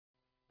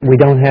We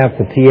don't have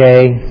the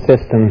PA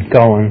system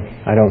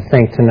going, I don't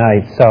think,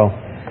 tonight, so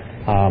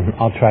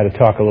I'll try to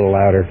talk a little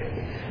louder.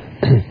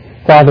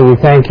 Father, we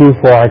thank you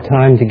for our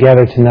time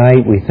together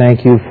tonight. We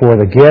thank you for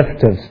the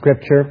gift of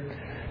Scripture,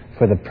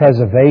 for the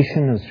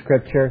preservation of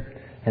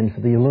Scripture, and for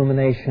the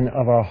illumination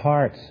of our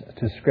hearts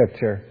to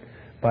Scripture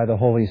by the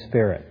Holy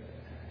Spirit.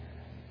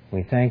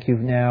 We thank you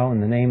now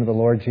in the name of the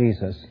Lord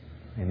Jesus.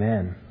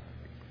 Amen.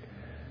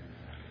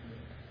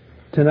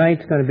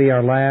 Tonight's going to be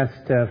our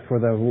last for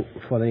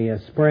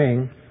the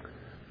spring,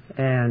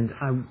 and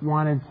I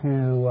wanted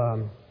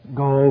to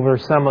go over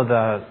some of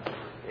the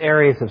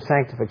areas of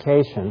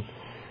sanctification.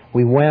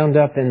 We wound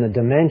up in the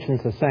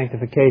dimensions of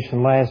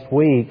sanctification last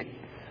week,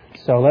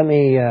 so let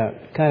me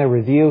kind of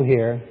review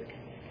here.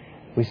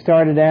 We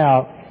started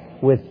out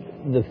with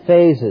the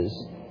phases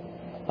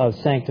of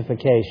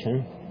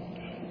sanctification,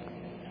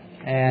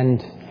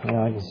 and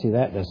I can see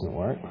that doesn't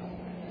work.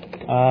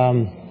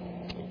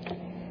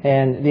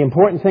 And the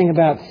important thing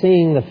about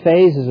seeing the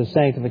phases of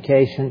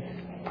sanctification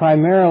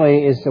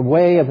primarily is the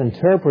way of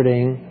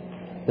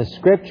interpreting the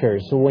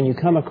Scriptures. So when you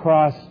come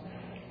across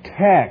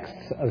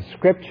texts of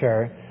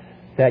Scripture,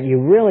 that you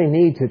really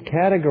need to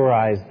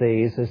categorize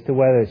these as to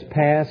whether it's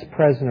past,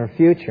 present, or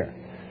future.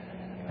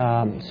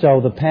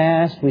 So the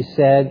past, we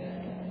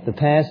said, the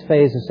past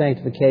phase of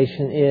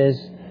sanctification is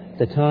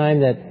the time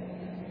that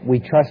we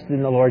trusted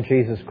in the Lord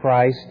Jesus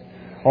Christ,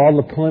 all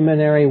the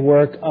preliminary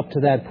work up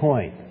to that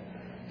point.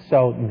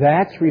 So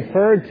that's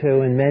referred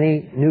to in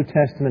many New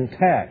Testament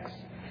texts.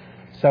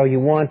 So you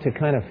want to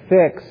kind of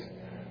fix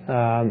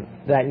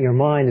that in your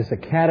mind as a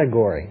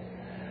category.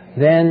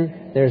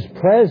 Then there's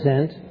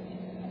present,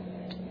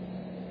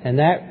 and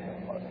that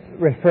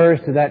refers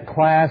to that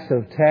class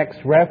of text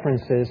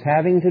references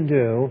having to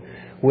do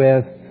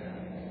with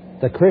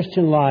the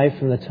Christian life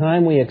from the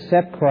time we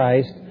accept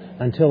Christ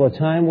until the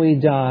time we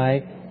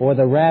die, or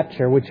the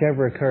rapture,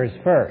 whichever occurs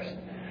first.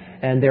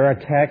 And there are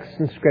texts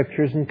and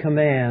scriptures and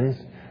commands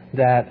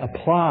that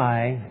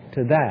apply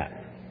to that.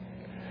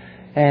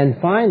 And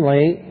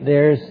finally,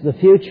 there's the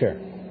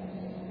future.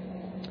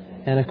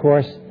 And of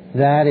course,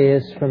 that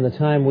is from the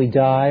time we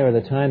die or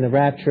the time the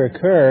rapture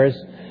occurs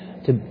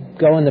to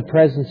go in the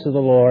presence of the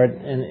Lord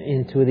and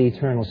into the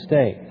eternal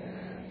state.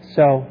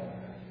 So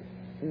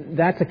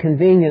that's a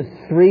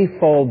convenient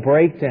threefold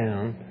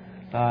breakdown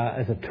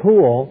as a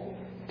tool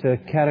to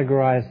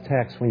categorize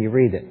text when you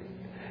read it.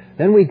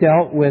 Then we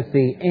dealt with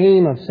the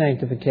aim of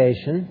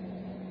sanctification.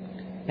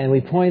 And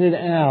we pointed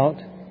out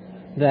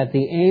that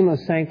the aim of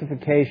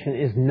sanctification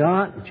is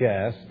not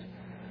just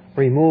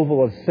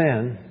removal of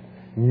sin,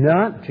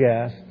 not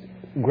just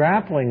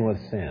grappling with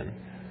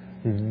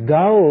sin.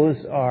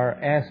 Those are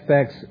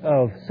aspects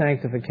of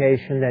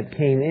sanctification that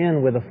came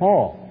in with the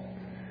fall.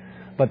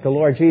 But the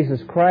Lord Jesus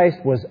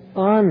Christ was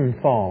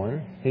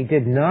unfallen. He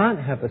did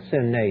not have a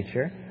sin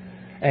nature.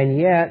 And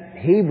yet,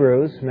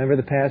 Hebrews, remember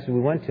the passage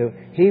we went to,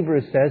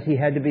 Hebrews says he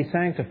had to be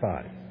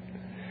sanctified.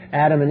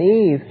 Adam and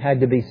Eve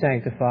had to be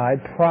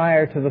sanctified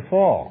prior to the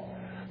fall.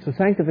 So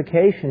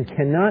sanctification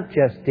cannot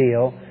just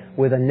deal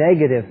with a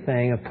negative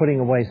thing of putting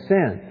away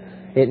sin.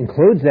 It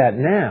includes that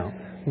now,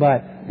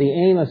 but the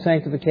aim of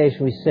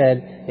sanctification, we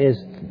said,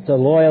 is the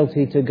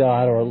loyalty to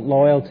God, or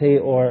loyalty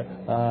or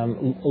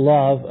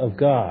love of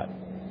God.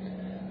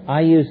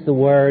 I use the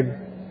word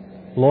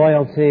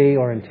loyalty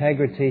or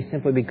integrity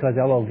simply because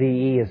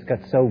LOVE has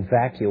got so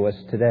vacuous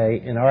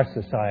today in our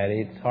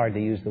society. It's hard to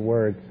use the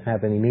word,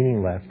 have any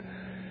meaning left.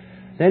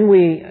 Then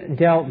we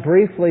dealt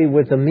briefly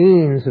with the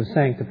means of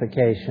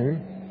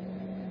sanctification,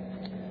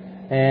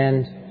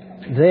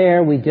 and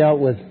there we dealt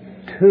with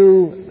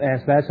two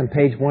aspects. That's on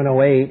page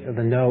 108 of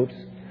the notes.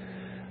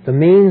 The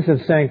means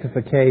of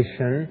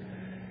sanctification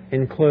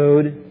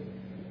include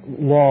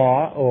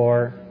law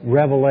or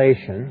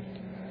revelation.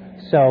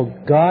 So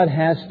God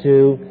has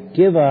to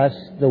give us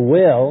the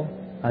will,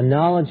 a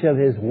knowledge of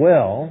His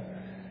will.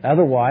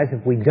 Otherwise,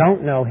 if we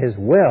don't know His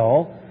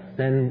will,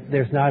 then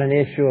there's not an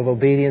issue of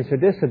obedience or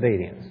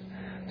disobedience.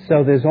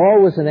 So there's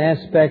always an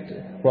aspect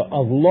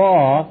of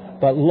law,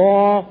 but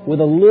law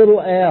with a little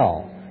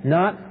l,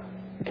 not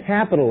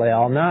capital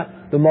L,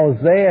 not the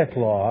Mosaic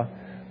law,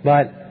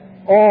 but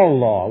all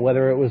law,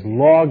 whether it was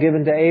law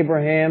given to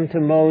Abraham, to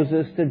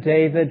Moses, to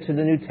David, to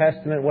the New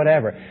Testament,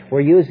 whatever.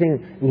 We're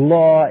using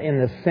law in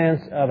the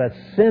sense of a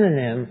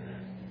synonym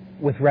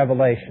with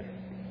revelation.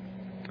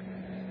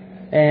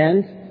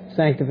 And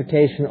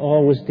sanctification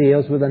always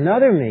deals with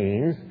another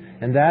means,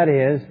 and that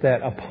is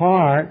that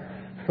apart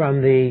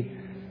from the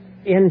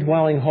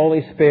indwelling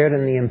Holy Spirit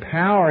and the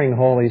empowering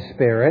Holy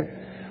Spirit,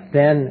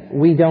 then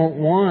we don't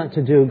want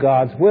to do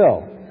God's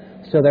will.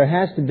 So there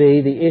has to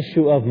be the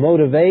issue of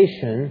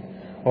motivation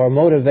or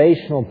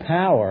motivational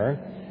power,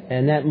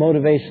 and that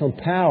motivational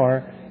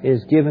power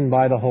is given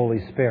by the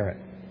Holy Spirit.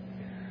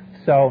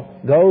 So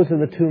those are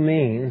the two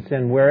means,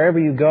 and wherever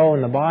you go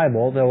in the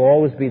Bible, there will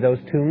always be those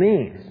two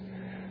means.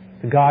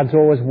 God's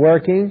always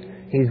working.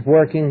 He's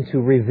working to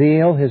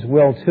reveal His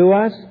will to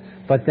us,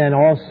 but then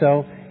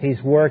also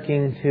He's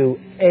working to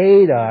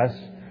aid us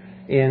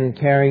in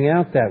carrying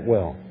out that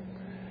will.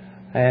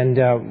 And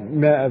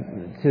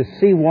to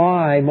see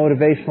why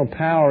motivational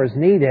power is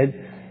needed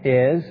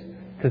is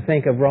to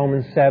think of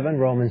Romans 7,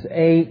 Romans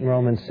 8, and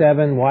Romans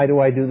 7. Why do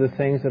I do the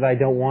things that I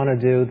don't want to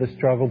do? The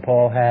struggle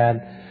Paul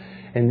had.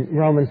 In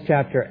Romans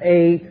chapter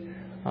 8,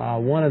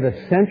 one of the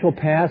central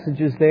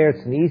passages there,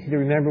 it's an easy to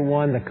remember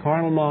one, the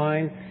carnal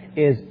mind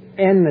is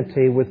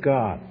enmity with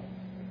God.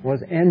 What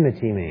does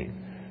enmity mean?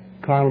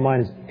 Carnal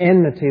mind is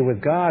enmity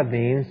with God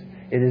means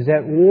it is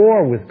at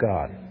war with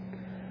God.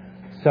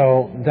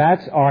 So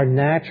that's our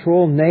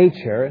natural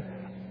nature,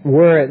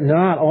 were it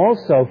not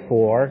also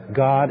for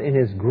God in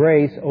His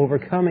grace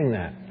overcoming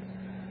that.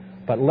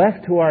 But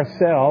left to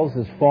ourselves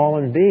as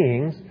fallen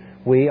beings,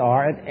 we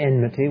are at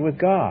enmity with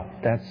God.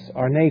 That's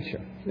our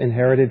nature,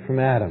 inherited from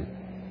Adam.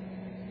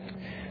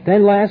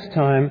 Then last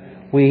time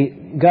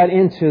we got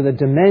into the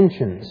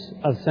dimensions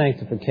of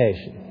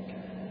sanctification.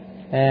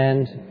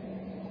 And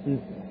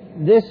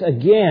this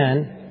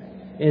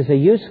again is a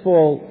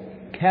useful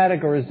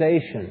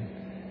categorization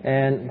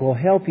and will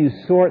help you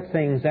sort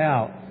things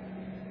out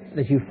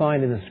that you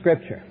find in the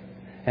Scripture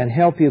and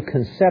help you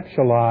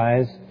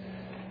conceptualize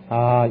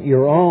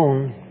your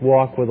own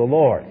walk with the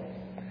Lord.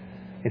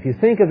 If you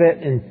think of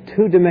it in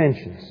two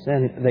dimensions,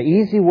 and the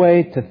easy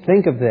way to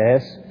think of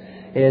this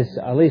is,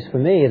 at least for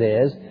me it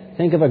is,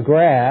 think of a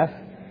graph,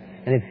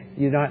 and if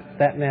you're not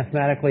that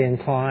mathematically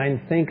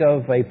inclined, think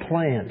of a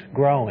plant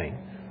growing,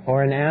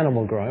 or an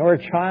animal growing, or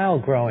a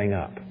child growing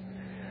up.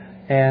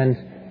 And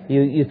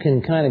you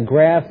can kind of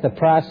graph the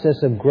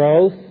process of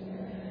growth.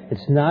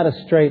 It's not a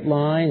straight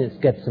line. It's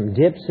got some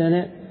dips in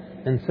it,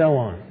 and so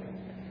on.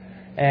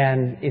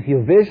 And if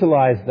you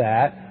visualize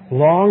that,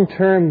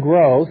 long-term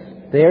growth,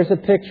 there's a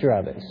picture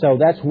of it. So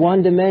that's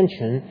one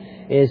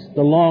dimension, is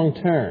the long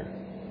term.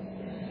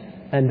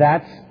 And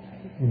that's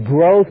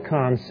growth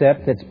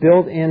concept that's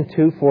built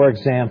into, for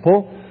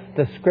example,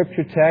 the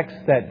Scripture texts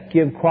that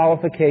give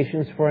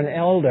qualifications for an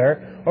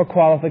elder or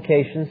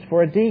qualifications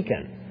for a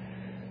deacon.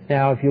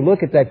 Now, if you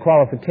look at that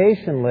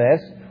qualification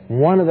list,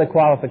 one of the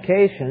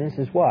qualifications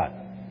is what?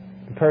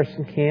 The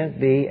person can't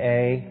be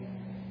a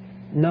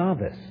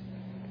novice.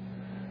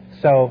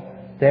 So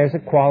there's a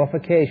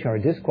qualification or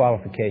a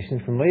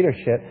disqualification from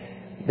leadership.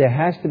 There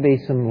has to be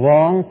some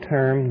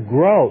long-term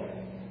growth.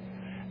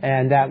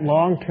 And that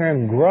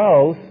long-term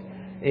growth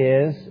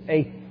is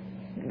a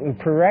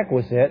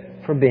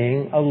prerequisite for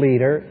being a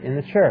leader in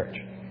the church.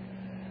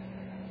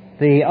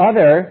 The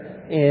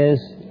other is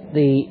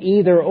the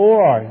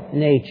either-or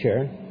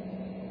nature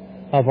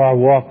of our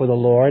walk with the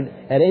Lord.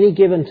 At any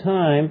given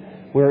time,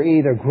 we're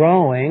either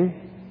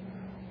growing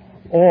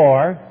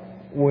or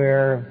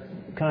we're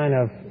kind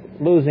of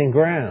losing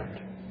ground.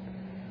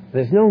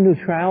 There's no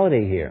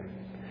neutrality here.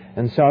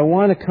 And so I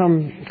want to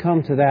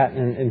come to that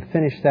and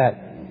finish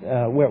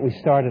that where we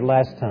started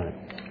last time.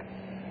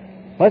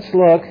 Let's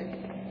look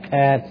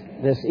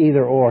at this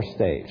either-or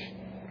stage.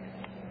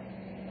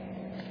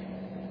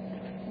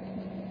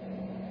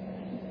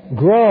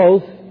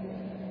 Growth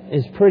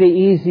is pretty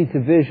easy to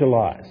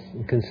visualize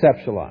and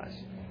conceptualize.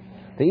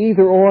 The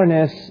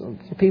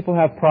either-orness, people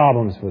have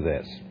problems with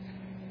this.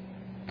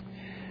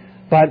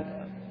 But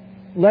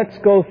let's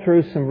go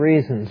through some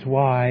reasons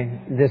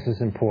why this is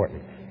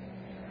important.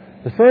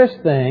 The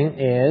first thing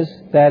is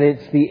that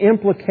it's the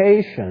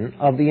implication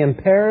of the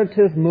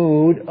imperative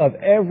mood of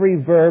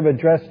every verb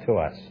addressed to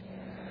us.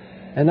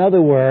 In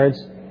other words,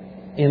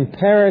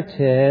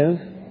 imperative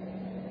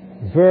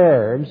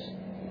verbs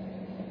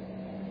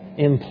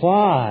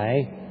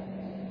imply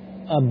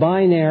a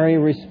binary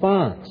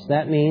response.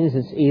 That means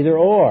it's either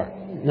or.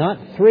 Not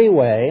three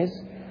ways,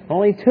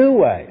 only two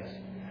ways.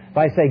 If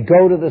I say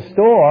go to the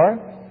store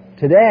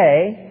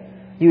today,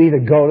 you either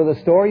go to the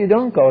store or you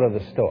don't go to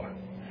the store.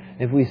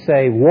 If we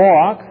say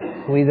walk,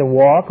 we either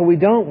walk or we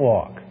don't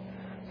walk.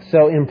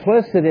 So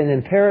implicit in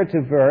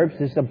imperative verbs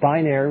is a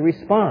binary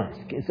response.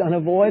 It's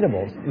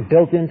unavoidable. It's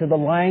built into the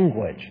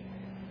language.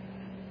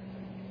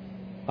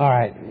 All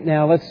right,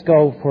 now let's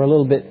go for a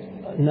little bit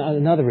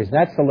another reason.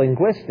 That's the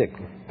linguistic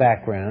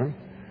background.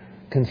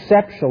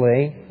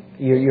 Conceptually,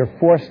 you're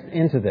forced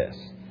into this.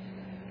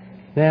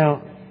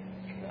 Now,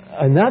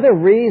 another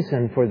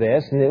reason for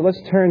this, and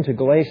let's turn to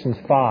Galatians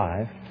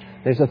 5.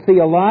 There's a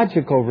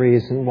theological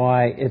reason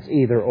why it's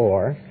either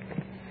or,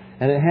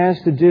 and it has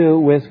to do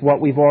with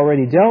what we've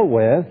already dealt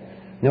with.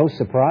 No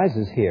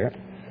surprises here.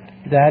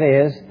 That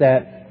is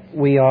that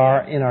we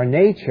are in our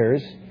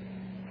natures,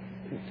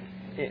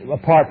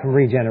 apart from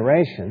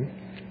regeneration,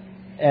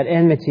 at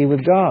enmity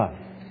with God.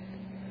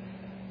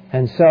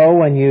 And so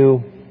when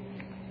you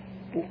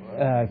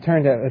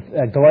turn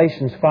to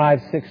Galatians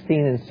 5:16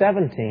 and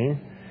 17,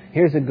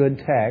 here's a good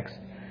text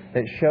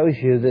that shows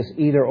you this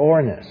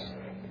either-orness.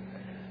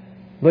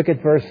 Look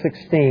at verse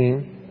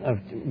 16 of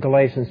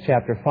Galatians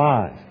chapter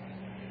 5.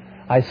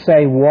 I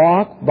say,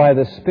 walk by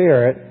the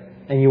Spirit,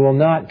 and you will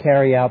not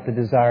carry out the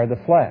desire of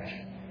the flesh.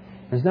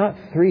 There's not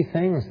three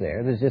things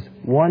there. There's just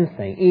one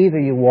thing. Either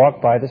you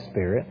walk by the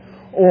Spirit,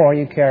 or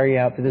you carry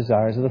out the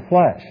desires of the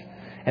flesh.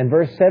 And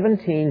verse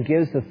 17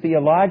 gives the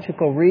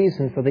theological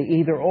reason for the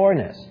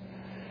either-orness.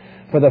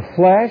 For the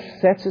flesh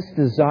sets its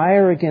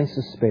desire against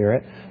the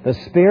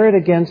Spirit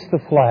against the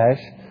flesh,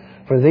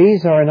 for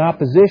these are in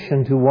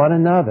opposition to one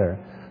another,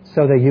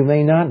 so that you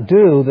may not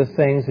do the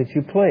things that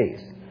you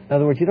please. In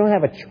other words, you don't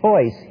have a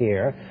choice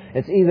here.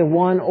 It's either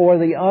one or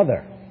the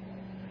other.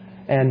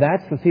 And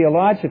that's the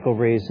theological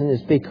reason,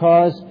 is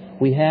because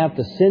we have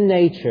the sin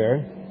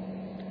nature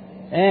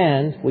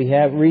and we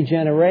have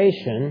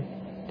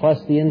regeneration plus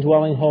the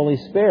indwelling Holy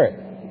Spirit.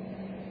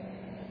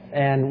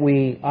 And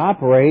we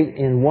operate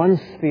in one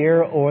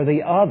sphere or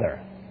the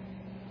other.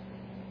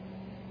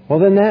 Well,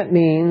 then that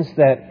means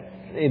that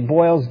it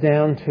boils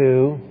down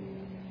to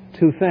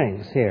two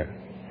things here.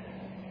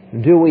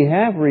 Do we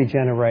have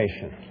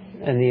regeneration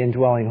and the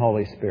indwelling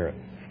Holy Spirit?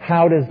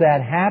 How does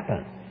that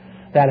happen?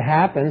 That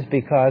happens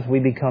because we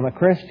become a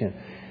Christian.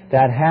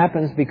 That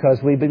happens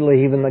because we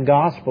believe in the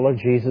gospel of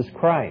Jesus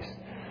Christ.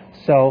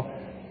 So,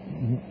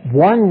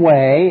 one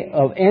way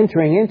of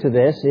entering into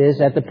this is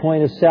at the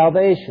point of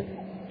salvation.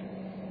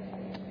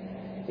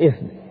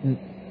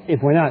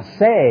 If we're not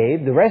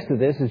saved, the rest of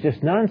this is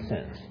just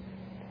nonsense.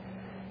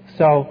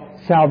 So,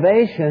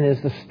 salvation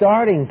is the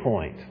starting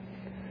point.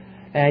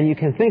 And you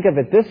can think of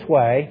it this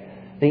way: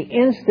 the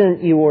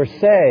instant you were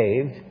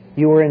saved,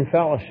 you were in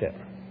fellowship.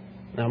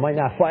 Now, it might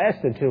not have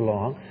lasted too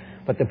long,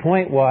 but the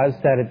point was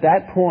that at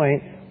that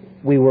point,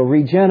 we were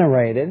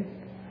regenerated.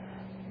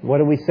 What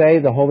do we say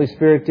the Holy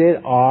Spirit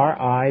did?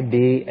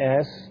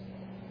 R-I-B-S,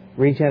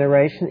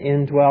 regeneration,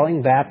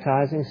 indwelling,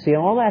 baptizing,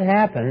 seal. All that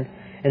happened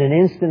in an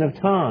instant of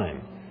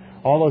time.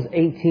 All those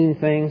 18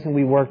 things that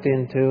we worked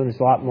into, and there's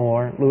a lot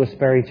more. Louis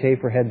Sperry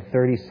Chafer had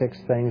 36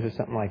 things or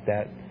something like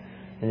that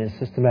in his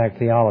systematic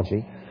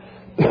theology.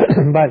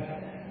 But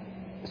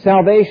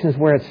salvation is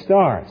where it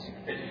starts.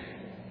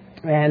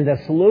 And the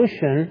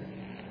solution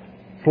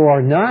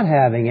for not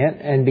having it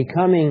and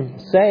becoming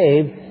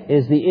saved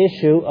is the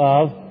issue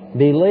of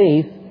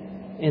belief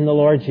in the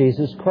Lord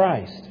Jesus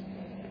Christ.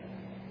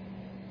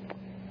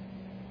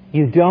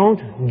 You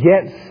don't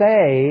get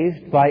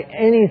saved by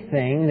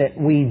anything that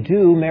we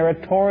do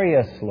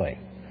meritoriously.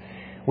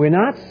 We're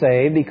not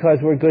saved because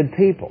we're good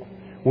people.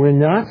 We're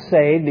not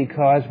saved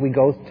because we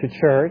go to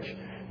church.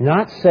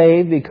 Not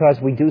saved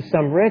because we do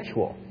some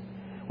ritual.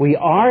 We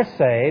are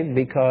saved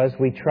because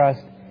we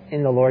trust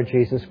in the Lord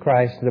Jesus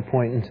Christ at a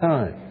point in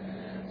time.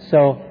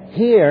 So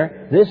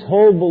here, this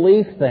whole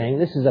belief thing,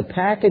 this is a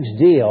package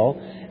deal,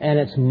 and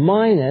it's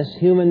minus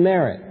human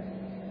merit.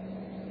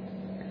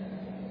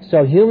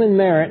 So human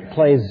merit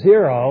plays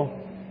zero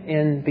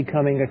in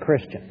becoming a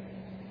Christian.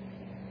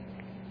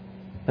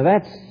 Now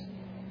that's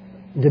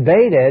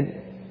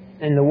debated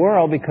in the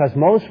world because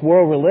most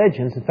world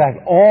religions, in fact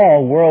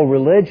all world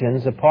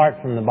religions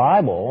apart from the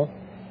Bible,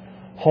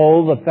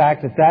 hold the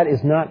fact that that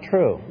is not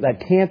true.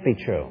 That can't be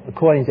true,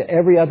 according to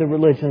every other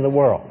religion in the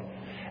world.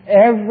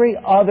 Every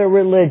other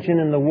religion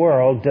in the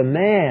world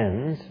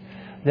demands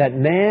that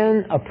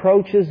man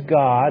approaches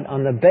God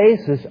on the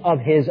basis of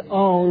his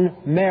own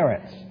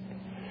merits.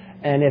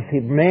 And if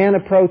man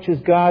approaches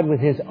God with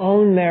his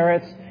own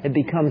merits, it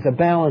becomes a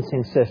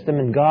balancing system.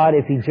 And God,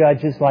 if he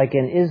judges like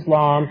in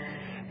Islam,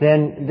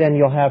 then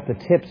you'll have the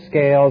tip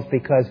scales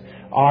because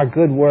our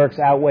good works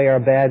outweigh our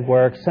bad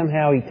works.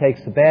 Somehow he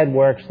takes the bad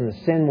works and the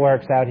sin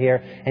works out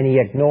here and he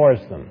ignores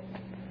them.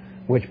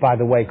 Which, by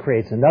the way,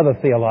 creates another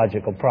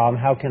theological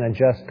problem. How can a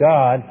just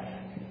God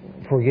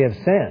forgive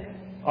sin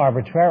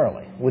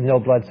arbitrarily with no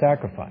blood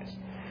sacrifice?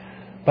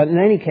 But in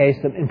any case,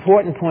 the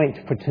important point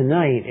for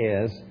tonight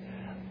is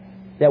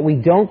that we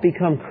don't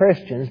become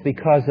Christians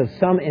because of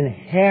some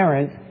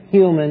inherent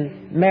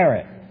human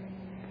merit.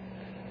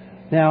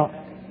 Now,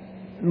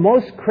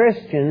 most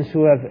Christians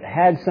who have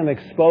had some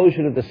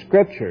exposure to the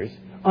Scriptures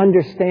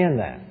understand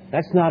that.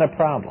 That's not a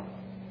problem.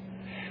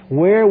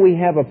 Where we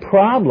have a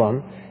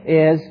problem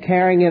is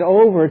carrying it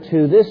over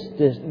to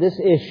this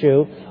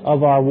issue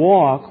of our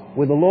walk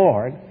with the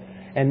Lord.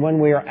 And when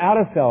we are out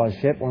of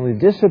fellowship, when we've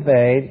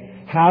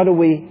disobeyed, how do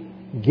we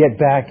get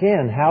back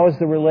in? How is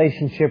the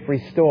relationship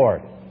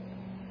restored?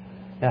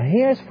 Now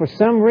here's, for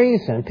some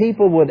reason,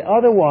 people would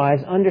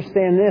otherwise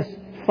understand this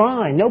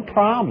fine, no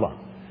problem.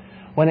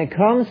 When it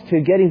comes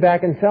to getting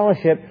back in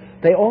fellowship,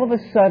 they all of a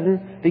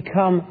sudden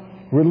become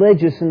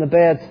religious in the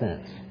bad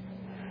sense.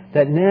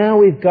 That now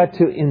we've got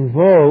to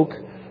invoke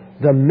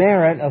the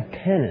merit of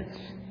penance.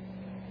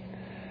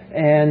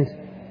 And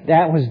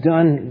that was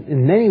done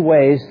in many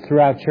ways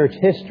throughout church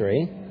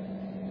history.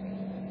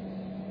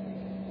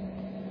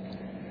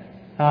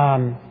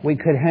 We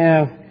could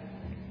have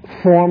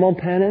formal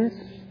penance,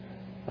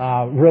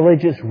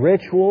 religious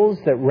rituals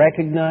that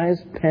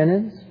recognize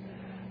penance,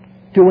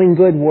 doing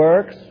good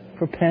works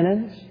for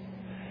penance.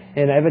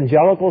 In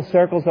evangelical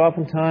circles,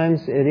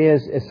 oftentimes it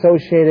is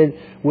associated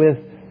with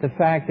the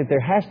fact that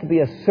there has to be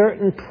a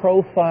certain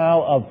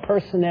profile of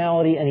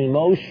personality and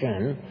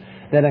emotion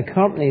that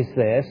accompanies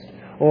this,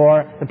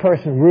 or the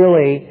person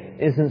really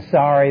isn't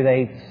sorry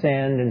they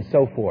sinned and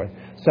so forth.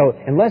 So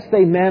unless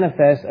they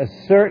manifest a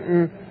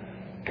certain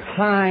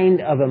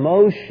kind of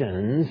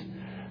emotions,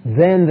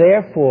 then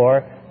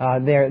therefore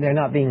they're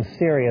not being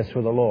serious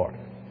with the Lord.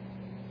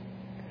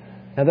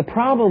 Now, the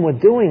problem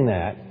with doing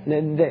that,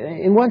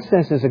 in one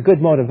sense, there's a good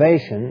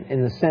motivation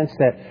in the sense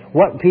that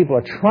what people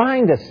are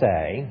trying to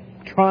say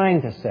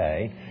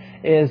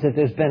is that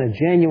there's been a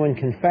genuine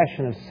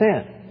confession of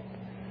sin.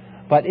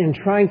 But in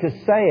trying to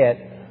say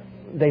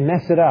it, they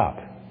mess it up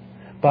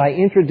by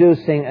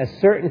introducing a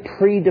certain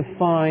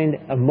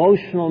predefined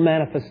emotional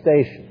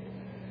manifestation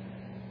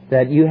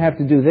that you have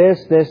to do this,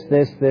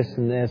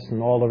 and this,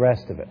 and all the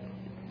rest of it.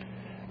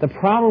 The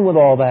problem with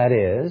all that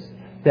is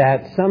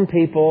that some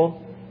people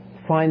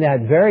find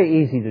that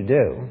very easy to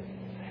do,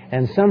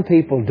 and some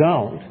people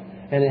don't,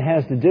 and it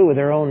has to do with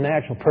their own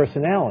natural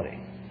personality.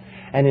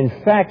 And in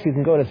fact, you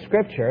can go to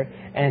Scripture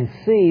and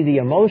see the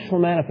emotional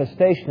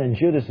manifestation in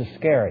Judas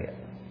Iscariot.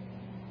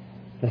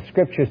 The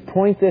Scriptures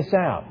point this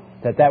out,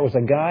 that was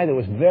a guy that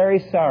was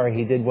very sorry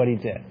he did what he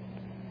did.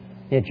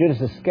 Yet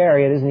Judas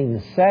Iscariot isn't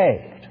even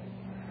saved.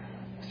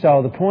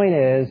 So the point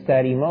is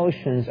that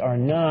emotions are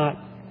not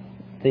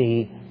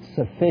the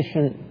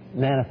sufficient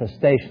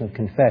manifestation of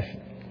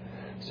confession.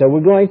 So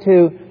we're going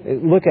to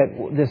look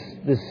at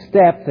this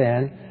step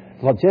then.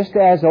 Well, just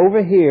as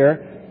over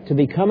here, to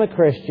become a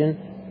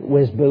Christian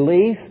was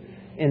belief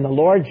in the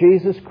Lord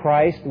Jesus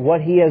Christ,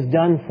 what He has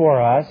done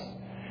for us.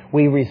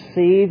 We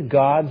receive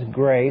God's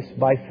grace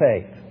by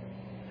faith.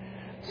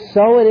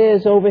 So it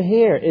is over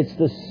here. It's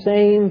the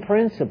same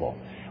principle.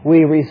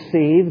 We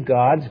receive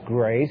God's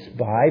grace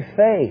by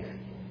faith.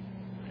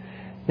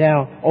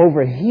 Now,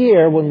 over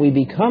here, when we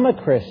become a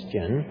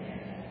Christian,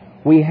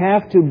 we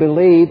have to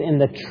believe in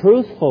the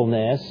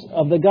truthfulness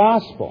of the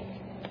gospel.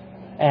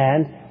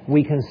 And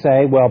we can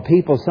say, well,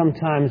 people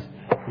sometimes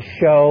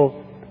show,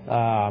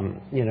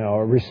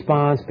 a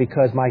response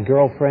because my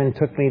girlfriend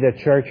took me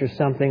to church or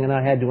something and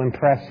I had to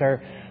impress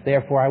her.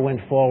 Therefore, I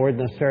went forward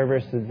in the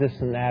service to this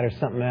and that or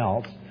something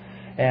else.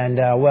 And,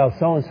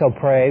 so-and-so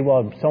prayed.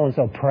 Well,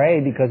 so-and-so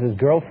prayed because his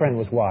girlfriend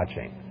was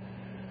watching.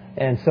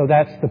 And so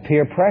that's the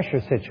peer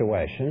pressure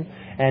situation.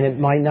 And it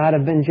might not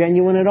have been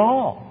genuine at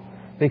all.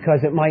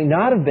 Because it might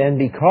not have been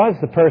because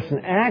the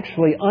person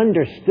actually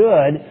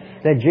understood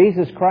that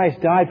Jesus Christ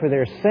died for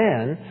their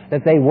sin,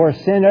 that they were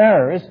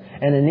sinners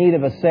and in need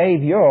of a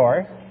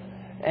Savior,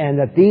 and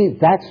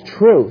that's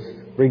truth,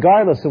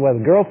 regardless of whether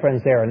the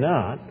girlfriend's there or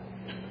not.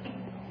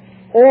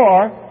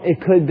 Or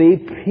it could be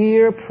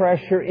peer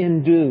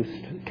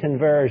pressure-induced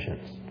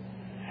conversions.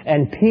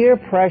 And peer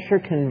pressure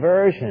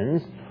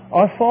conversions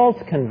are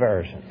false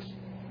conversions.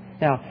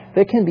 Now,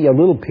 there can be a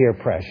little peer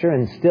pressure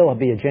and still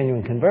be a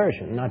genuine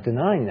conversion. I'm not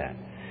denying that.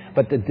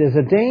 But there's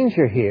a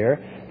danger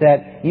here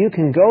that you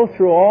can go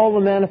through all the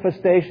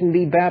manifestation,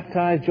 be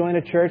baptized, join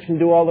a church, and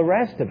do all the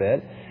rest of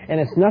it, and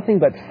it's nothing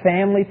but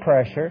family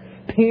pressure,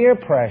 peer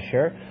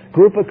pressure,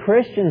 group of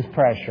Christians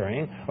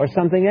pressuring, or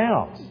something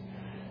else.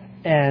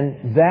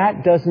 And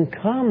that doesn't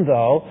come,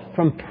 though,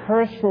 from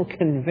personal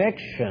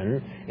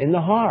conviction in the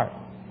heart.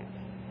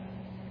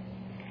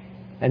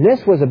 And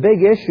this was a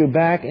big issue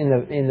back in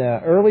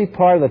the early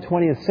part of the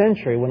 20th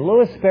century when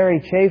Louis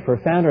Sperry Chafer,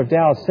 founder of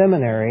Dallas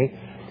Seminary,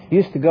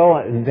 used to go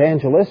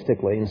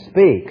evangelistically and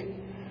speak.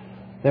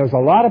 There was a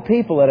lot of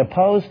people that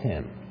opposed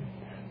him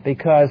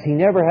because he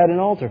never had an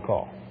altar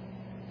call.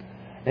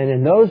 And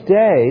in those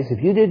days,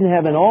 if you didn't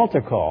have an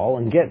altar call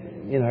and get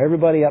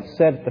everybody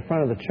upset at the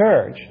front of the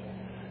church,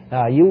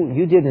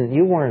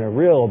 you weren't a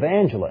real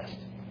evangelist.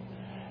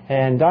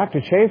 And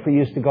Dr. Chafer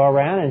used to go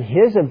around, and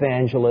his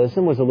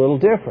evangelism was a little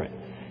different.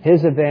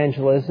 His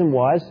evangelism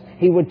was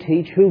he would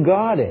teach who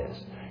God is.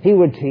 He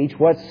would teach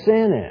what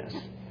sin is.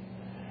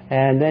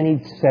 And then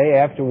he'd say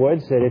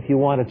afterwards that if you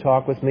want to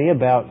talk with me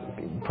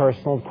about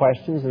personal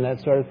questions and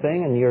that sort of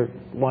thing, and you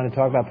want to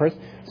talk about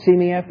see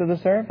me after the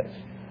service.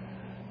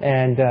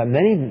 And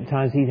many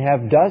times he'd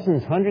have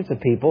dozens, hundreds of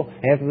people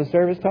after the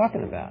service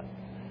talking about it.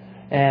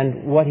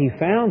 And what he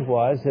found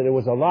was that it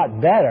was a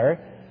lot better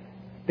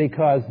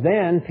because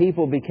then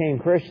people became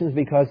Christians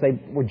because they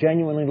were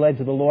genuinely led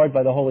to the Lord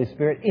by the Holy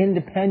Spirit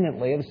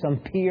independently of some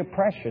peer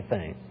pressure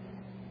thing.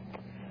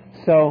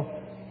 So,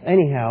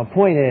 anyhow,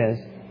 point is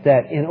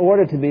that in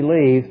order to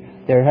believe,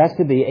 there has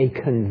to be a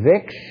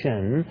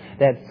conviction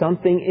that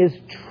something is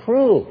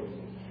true.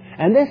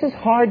 And this is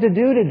hard to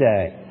do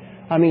today.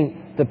 I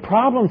mean, the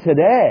problem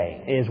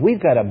today is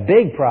we've got a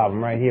big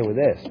problem right here with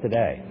this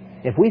today.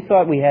 If we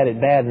thought we had it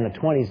bad in the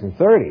 20s and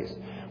 30s,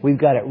 we've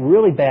got it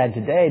really bad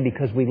today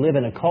because we live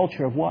in a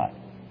culture of what?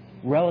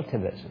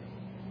 Relativism.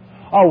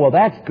 Oh, well,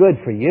 that's good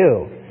for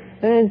you.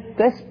 And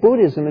that's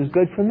Buddhism is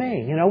good for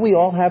me. We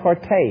all have our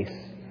tastes.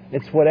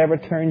 It's whatever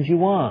turns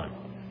you on.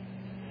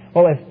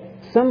 Well,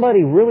 if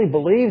somebody really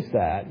believes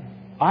that,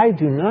 I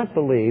do not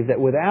believe that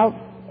without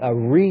a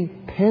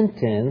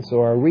repentance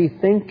or a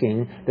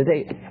rethinking, that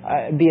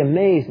I'd be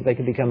amazed if they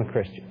could become a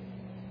Christian.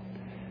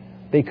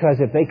 Because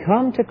if they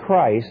come to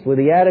Christ with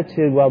the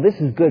attitude, well, this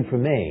is good for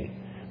me,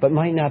 but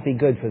might not be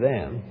good for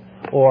them,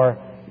 or,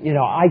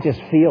 I just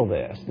feel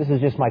this. This is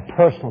just my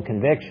personal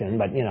conviction,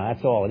 but,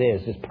 that's all it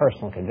is, just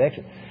personal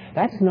conviction.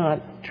 That's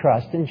not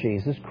trust in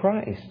Jesus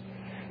Christ.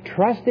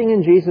 Trusting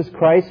in Jesus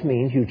Christ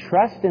means you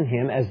trust in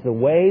Him as the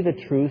way, the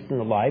truth, and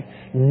the life.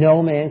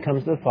 No man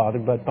comes to the Father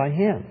but by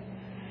Him.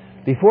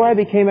 Before I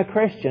became a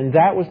Christian,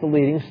 that was the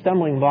leading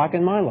stumbling block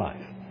in my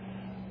life.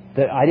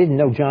 That I didn't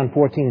know John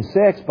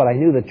 14:6, but I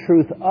knew the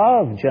truth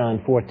of John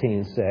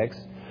 14:6,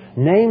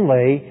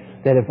 namely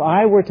that if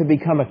I were to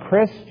become a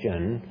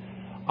Christian,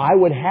 I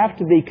would have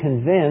to be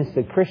convinced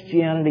that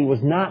Christianity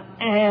was not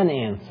an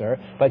answer,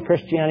 but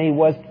Christianity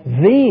was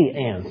the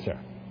answer.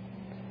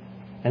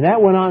 And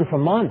that went on for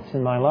months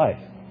in my life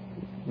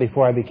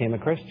before I became a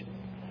Christian.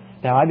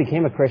 Now, I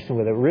became a Christian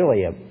with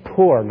a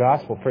poor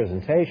gospel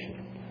presentation.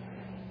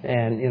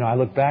 And, I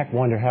look back and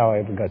wonder how I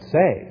ever got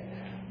saved.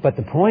 But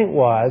the point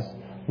was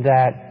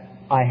that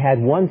I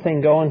had one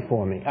thing going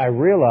for me. I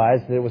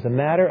realized that it was a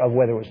matter of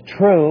whether it was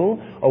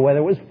true or whether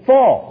it was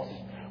false,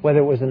 whether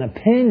it was an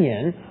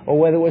opinion or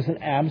whether it was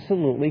an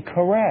absolutely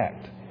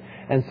correct.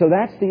 And so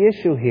that's the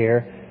issue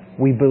here.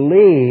 We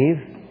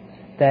believe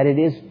that it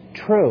is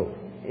true.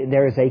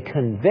 There is a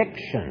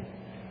conviction.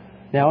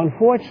 Now,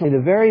 unfortunately,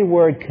 the very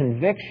word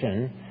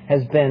conviction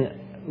has been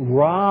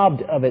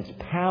robbed of its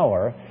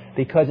power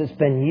because it's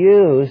been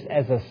used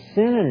as a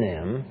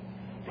synonym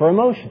for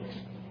emotions.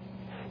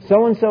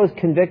 So-and-so is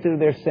convicted of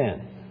their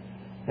sin.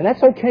 And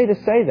that's okay to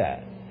say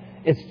that.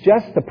 It's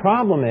just the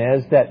problem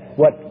is that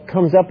what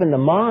comes up in the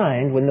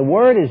mind when the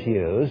word is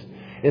used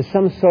is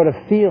some sort of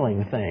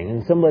feeling thing,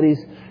 and somebody's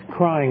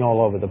crying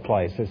all over the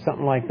place, or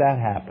something like that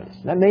happens.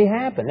 That may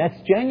happen. That's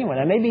genuine.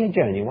 That may be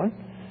genuine,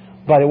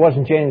 but it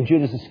wasn't genuine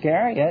Judas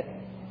Iscariot.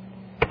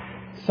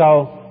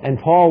 So, and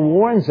Paul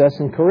warns us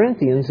in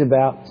Corinthians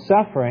about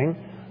suffering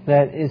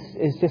that is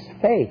just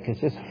fake. It's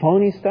just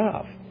phony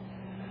stuff.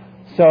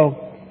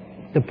 So,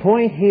 the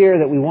point here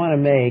that we want to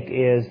make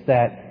is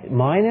that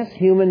minus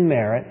human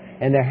merit,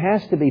 and there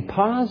has to be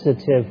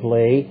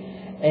positively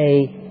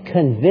a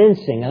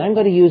convincing, and I'm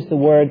going to use the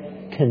word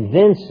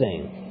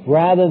convincing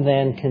rather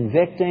than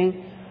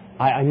convicting.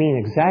 I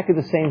mean exactly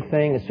the same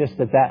thing. It's just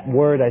that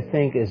word, I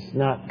think, is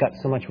not got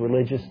so much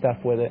religious stuff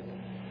with it.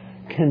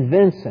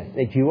 Convincing.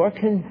 That you are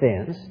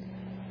convinced,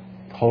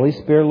 Holy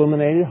Spirit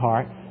illuminated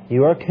heart,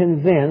 you are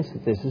convinced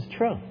that this is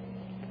true.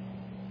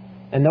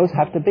 And those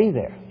have to be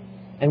there.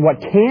 And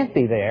what can't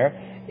be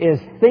there is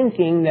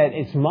thinking that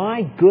it's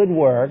my good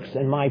works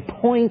and my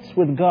points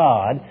with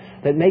God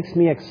that makes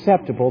me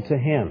acceptable to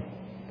Him.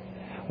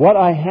 What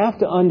I have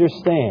to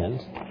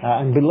understand,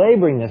 I'm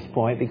belaboring this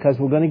point because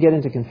we're going to get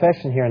into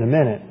confession here in a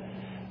minute,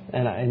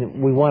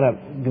 and we want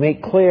to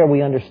make clear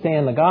we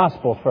understand the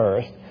gospel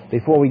first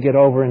before we get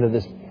over into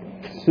this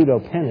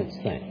pseudo-penance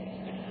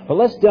thing. But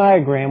let's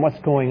diagram what's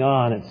going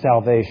on at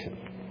salvation.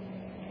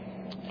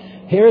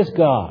 Here's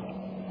God.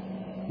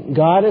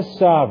 God is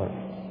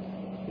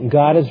sovereign.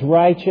 God is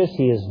righteous.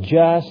 He is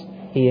just.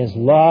 He is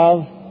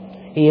love.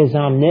 He is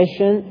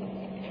omniscient.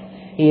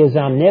 He is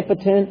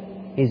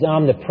omnipotent. He's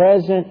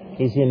omnipresent.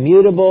 He's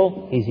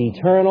immutable. He's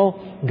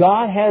eternal.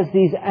 God has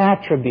these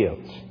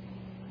attributes.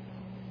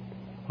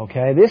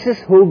 Okay? This is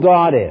who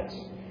God is.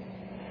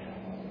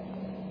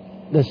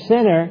 The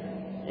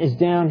sinner is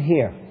down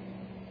here.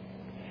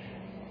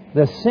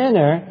 The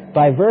sinner,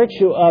 by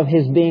virtue of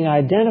his being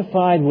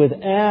identified with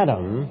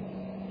Adam,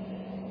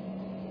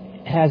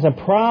 has a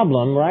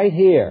problem right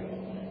here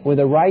with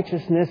the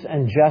righteousness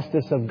and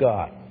justice of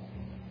God.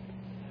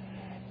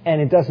 And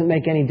it doesn't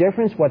make any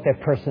difference what their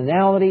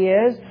personality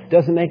is.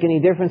 Doesn't make any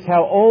difference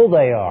how old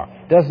they are.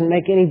 Doesn't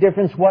make any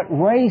difference what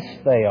race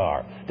they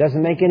are.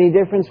 Doesn't make any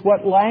difference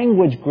what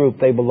language group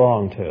they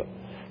belong to.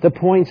 The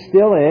point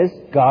still is,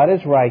 God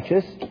is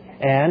righteous,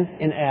 and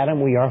in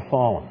Adam we are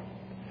fallen.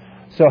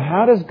 So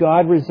how does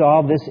God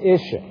resolve this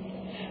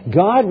issue?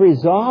 God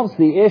resolves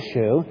the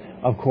issue,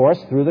 of course,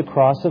 through the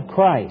cross of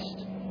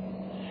Christ.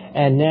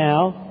 And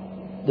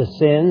now, the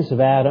sins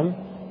of Adam,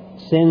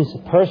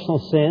 personal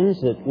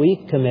sins that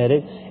we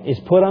committed, is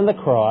put on the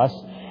cross,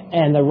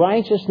 and the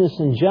righteousness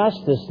and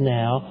justice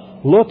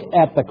now look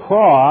at the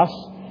cross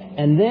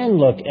and then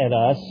look at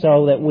us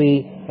so that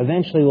we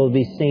eventually will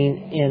be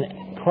seen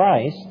in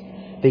Christ,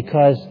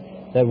 because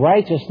the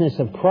righteousness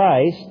of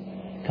Christ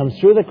comes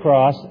through the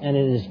cross and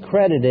it is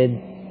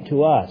credited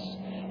to us.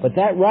 But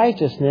that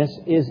righteousness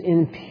is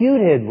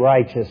imputed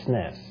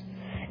righteousness.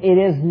 It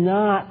is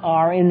not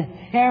our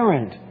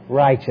inherent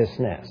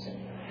righteousness.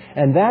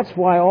 And that's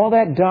why all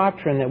that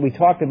doctrine that we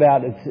talked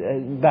about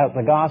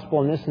the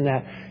gospel and this and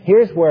that,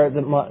 here's where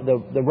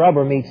the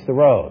rubber meets the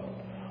road.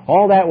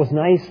 All that was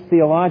nice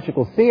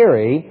theological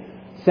theory,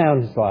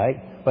 sounds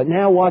like, but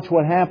now watch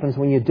what happens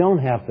when you don't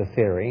have the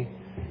theory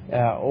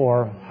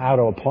or how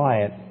to apply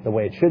it the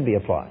way it should be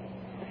applied.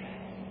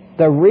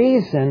 The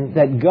reason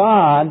that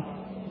God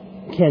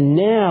can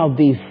now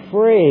be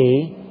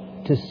free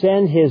to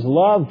send His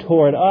love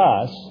toward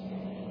us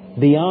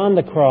beyond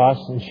the cross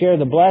and share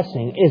the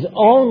blessing is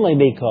only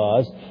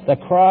because the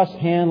cross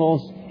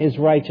handles His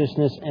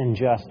righteousness and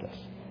justice.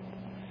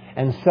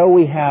 And so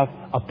we have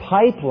a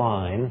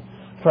pipeline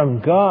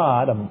from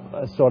God,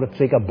 so to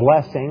speak, a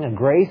blessing, a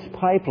grace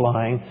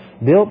pipeline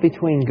built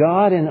between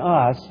God and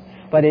us,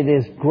 but it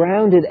is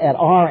grounded at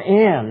our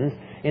end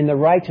in the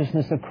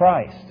righteousness of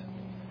Christ.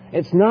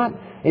 It's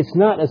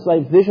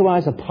like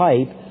visualize a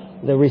pipe.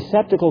 The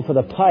receptacle for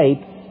the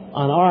pipe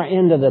on our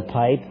end of the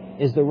pipe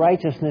is the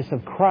righteousness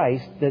of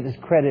Christ that is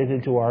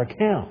credited to our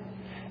account.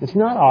 It's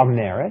not our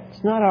merit.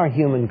 It's not our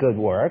human good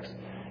works.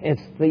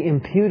 It's the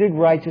imputed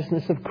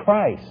righteousness of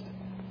Christ.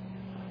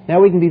 Now,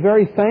 we can be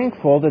very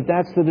thankful that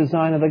that's the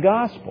design of the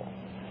gospel.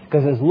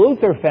 Because as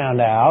Luther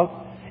found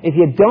out, if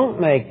you don't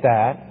make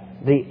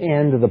that the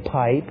end of the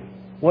pipe,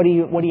 what do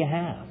you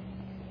have?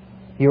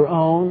 Your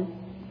own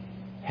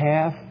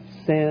half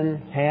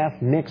sin,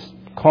 half mixed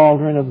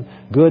cauldron of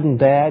good and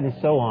bad and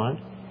so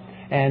on.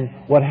 And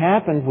what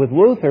happened with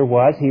Luther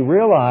was he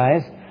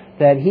realized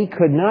that he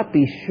could not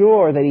be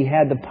sure that he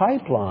had the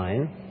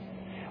pipeline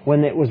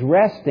when it was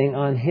resting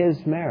on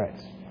his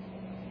merits,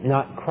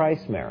 not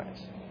Christ's merits.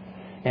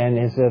 And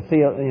as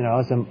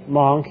a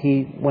monk,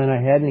 he went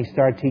ahead and he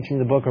started teaching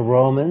the book of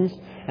Romans,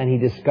 and he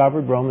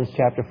discovered Romans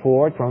chapter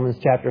 4, Romans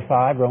chapter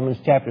 5, Romans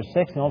chapter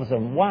 6, and all of a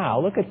sudden, wow,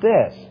 look at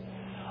this.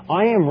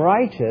 I am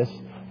righteous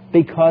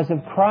because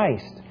of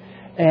Christ.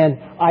 And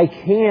I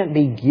can't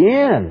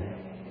begin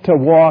to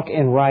walk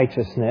in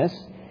righteousness,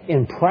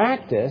 in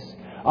practice,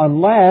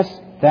 unless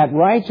that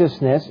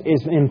righteousness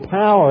is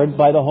empowered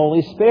by the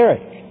Holy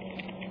Spirit.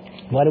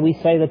 What do we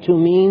say the two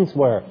means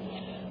were?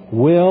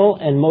 Will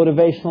and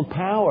motivational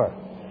power.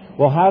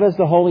 Well, how does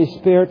the Holy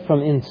Spirit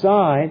from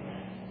inside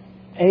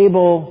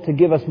able to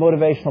give us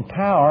motivational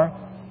power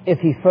if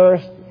He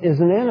first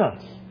isn't in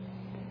us?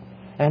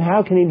 And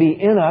how can He be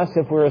in us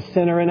if we're a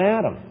sinner in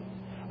Adam?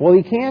 Well,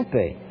 He can't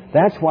be.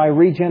 That's why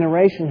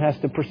regeneration has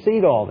to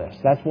precede all this.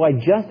 That's why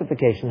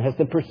justification has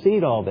to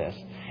precede all this.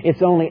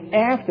 It's only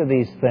after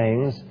these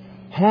things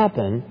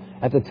happen,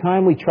 at the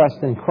time we trust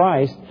in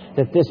Christ,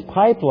 that this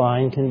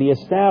pipeline can be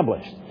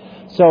established.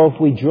 So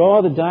if we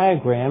draw the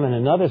diagram in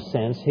another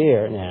sense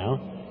here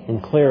now,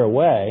 in clearer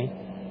way,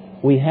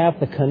 we have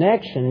the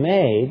connection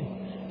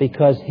made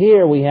because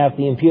here we have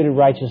the imputed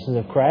righteousness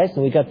of Christ,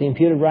 and we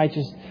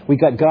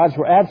got God's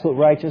absolute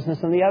righteousness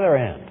on the other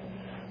end.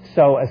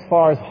 So as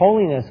far as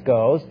holiness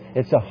goes,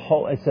 it's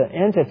an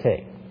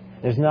entity.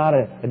 There's not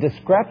a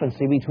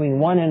discrepancy between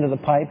one end of the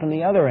pipe and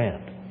the other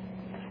end.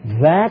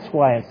 That's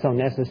why it's so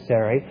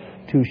necessary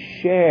to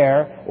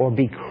share or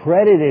be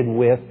credited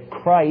with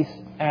Christ's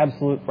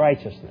absolute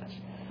righteousness.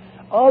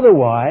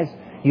 Otherwise,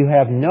 you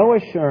have no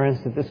assurance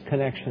that this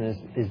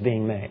connection is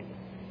being made.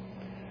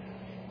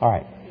 All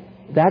right,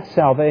 that's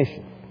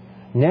salvation.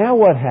 Now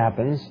what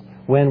happens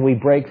when we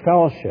break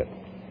fellowship?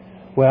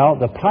 Well,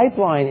 the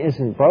pipeline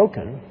isn't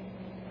broken,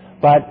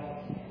 but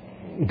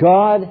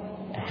God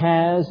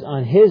has,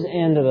 on His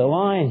end of the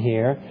line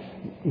here,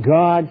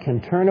 God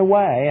can turn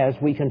away as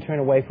we can turn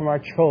away from our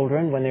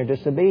children when they're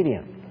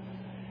disobedient.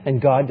 And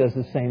God does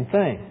the same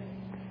thing.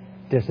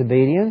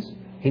 Disobedience,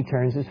 He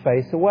turns His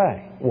face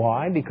away.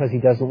 Why? Because He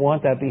doesn't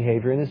want that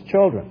behavior in His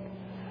children.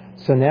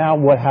 So now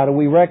how do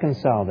we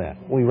reconcile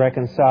that? We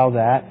reconcile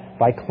that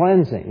by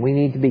cleansing. We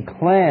need to be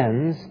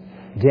cleansed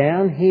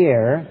down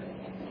here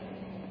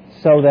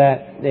so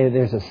that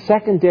there's a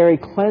secondary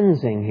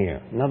cleansing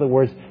here. In other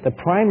words, the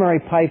primary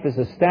pipe is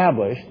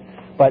established,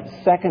 but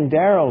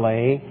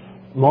secondarily,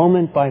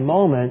 moment by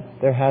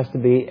moment, there has to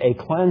be a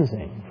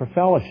cleansing for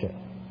fellowship.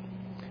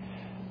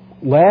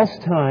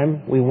 Last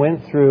time we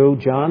went through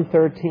John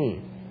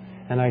 13,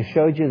 and I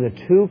showed you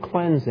the two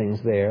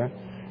cleansings there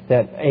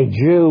that a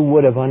Jew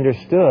would have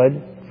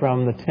understood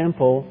from the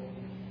temple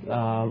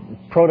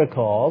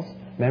protocols.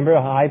 Remember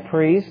a high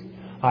priest?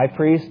 High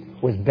priest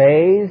was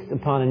bathed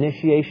upon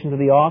initiation to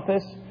the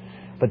office,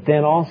 but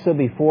then also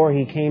before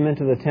he came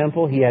into the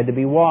temple, he had to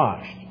be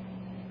washed.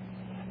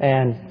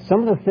 And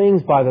some of the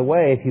things, by the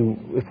way,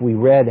 if we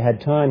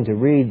had time to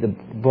read the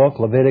book,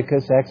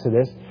 Leviticus,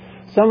 Exodus,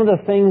 some of the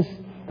things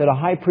that a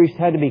high priest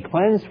had to be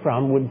cleansed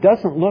from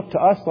doesn't look to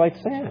us like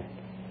sin.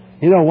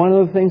 You know, one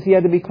of the things he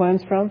had to be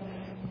cleansed from?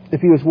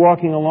 If he was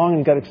walking along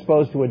and got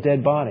exposed to a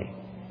dead body,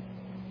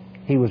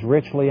 he was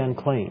ritually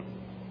unclean.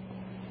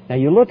 Now,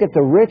 you look at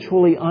the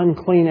ritually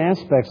unclean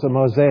aspects of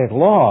Mosaic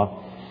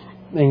law,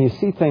 and you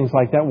see things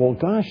like that. Well,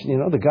 gosh,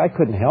 the guy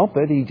couldn't help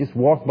it. He just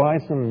walked by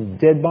some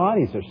dead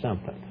bodies or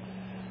something.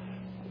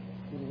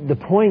 The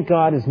point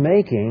God is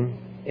making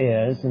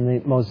is, in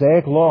the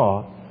Mosaic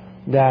law,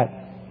 that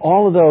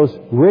all of those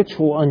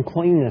ritual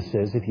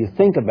uncleannesses, if you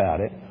think about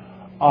it,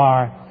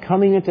 are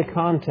coming into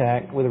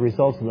contact with the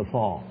results of the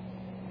fall.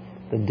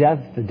 The death,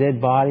 the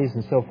dead bodies,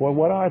 and so forth.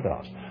 What are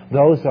those?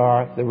 Those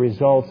are the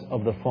results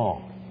of the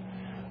fall.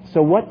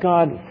 So what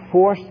God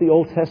forced the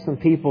Old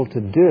Testament people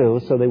to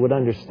do, so they would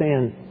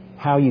understand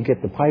how you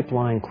get the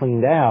pipeline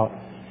cleaned out,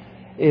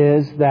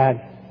 is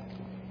that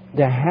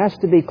there has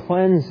to be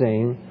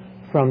cleansing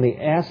from the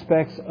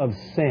aspects of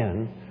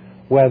sin,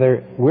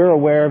 whether we're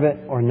aware of it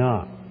or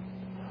not.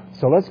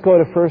 So let's go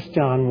to 1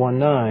 John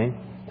 1:9,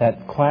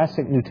 that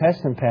classic New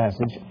Testament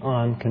passage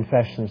on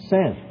confession of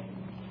sin.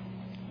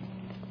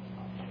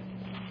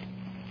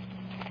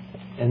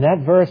 And that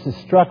verse is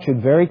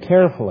structured very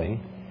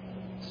carefully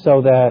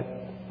so that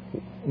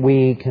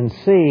we can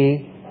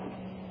see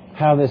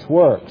how this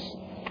works.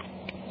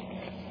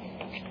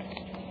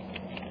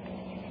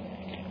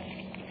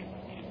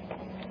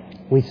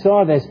 We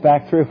saw this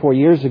back 3 or 4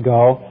 years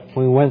ago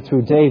when we went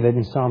through David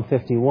in Psalm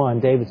 51,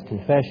 David's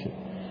confession.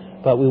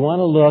 But we want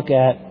to look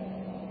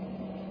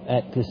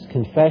at this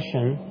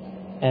confession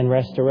and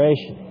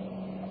restoration.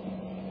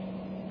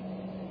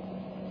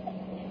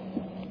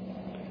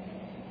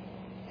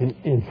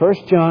 In 1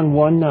 John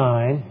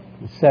 1:9,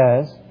 it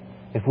says,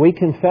 if we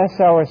confess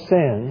our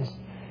sins,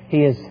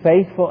 He is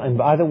faithful. And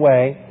by the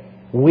way,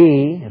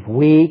 if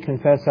we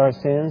confess our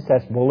sins,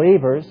 that's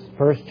believers.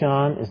 1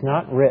 John is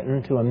not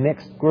written to a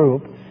mixed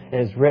group. It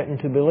is written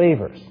to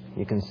believers.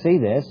 You can see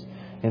this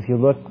if you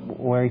look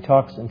where he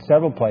talks in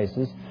several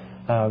places.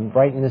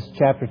 Right in this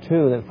chapter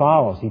 2 that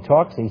follows, he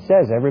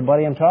says,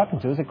 everybody I'm talking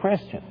to is a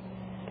Christian.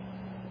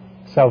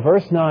 So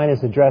verse 9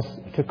 is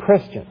addressed to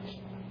Christians.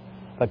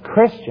 But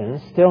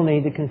Christians still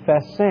need to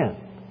confess sin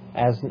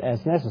as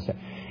necessary.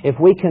 If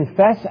we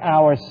confess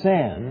our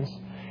sins,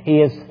 He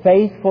is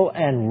faithful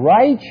and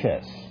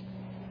righteous.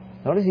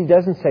 Notice he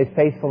doesn't say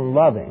faithful and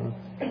loving.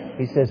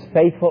 He says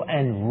faithful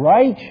and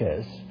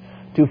righteous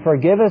to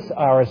forgive us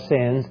our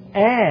sins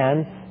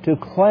and to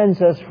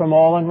cleanse us from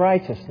all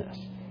unrighteousness.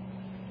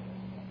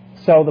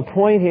 So the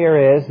point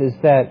here is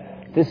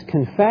that this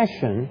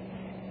confession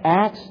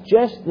acts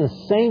just in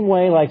the same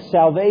way like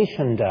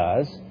salvation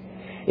does.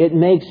 It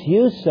makes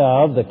use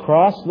of the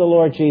cross of the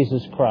Lord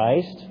Jesus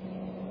Christ.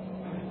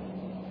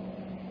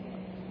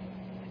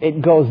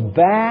 It goes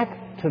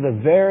back to the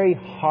very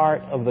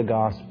heart of the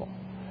gospel.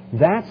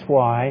 That's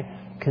why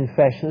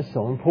confession is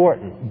so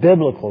important,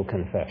 biblical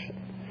confession.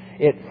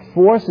 It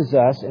forces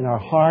us in our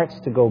hearts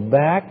to go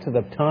back to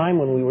the time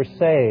when we were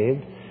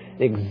saved,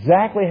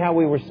 exactly how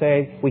we were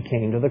saved. We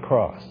came to the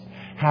cross.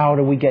 How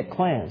do we get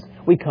cleansed?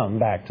 We come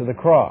back to the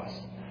cross.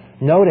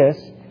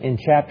 Notice in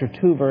chapter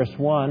 2, verse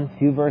 1, a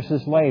few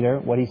verses later,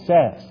 what he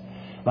says.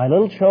 My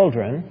little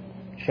children,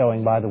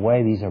 showing, by the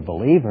way, these are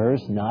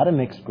believers, not a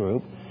mixed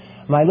group.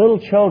 My little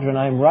children,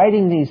 I am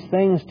writing these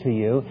things to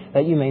you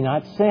that you may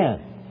not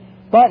sin.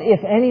 But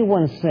if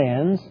anyone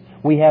sins,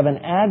 we have an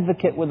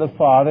advocate with the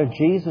Father,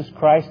 Jesus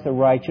Christ the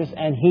righteous,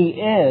 and He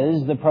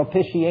is the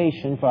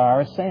propitiation for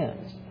our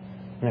sins.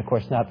 And of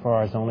course, not for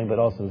ours only, but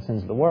also the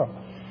sins of the world.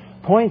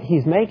 Point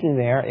he's making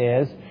there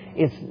is,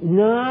 it's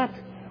not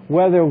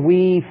whether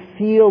we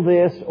feel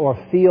this or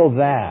feel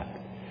that.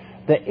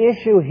 The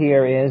issue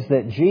here is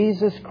that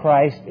Jesus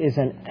Christ is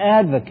an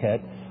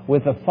advocate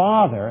with the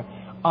Father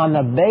on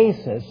the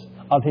basis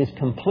of His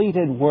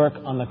completed work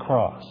on the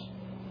cross.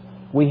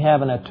 We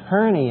have an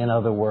attorney, in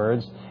other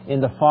words,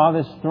 in the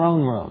Father's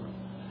throne room.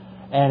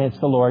 And it's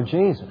the Lord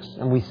Jesus.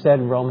 And we said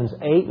in Romans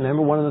 8,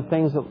 remember one of the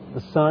things that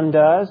the Son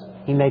does?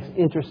 He makes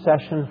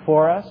intercession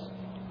for us.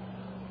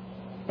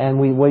 And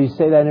what do you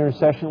say that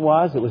intercession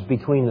was? It was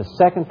between the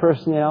second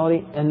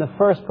personality and the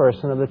first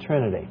person of the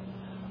Trinity.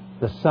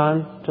 The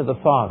Son to the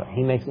Father.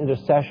 He makes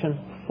intercession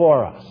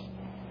for us.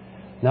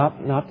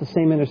 Not the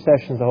same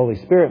intercession the Holy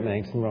Spirit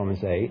makes in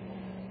Romans 8,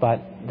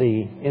 but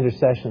the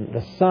intercession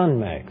the Son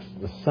makes.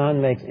 The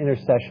Son makes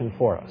intercession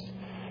for us.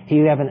 He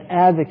have an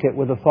advocate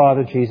with the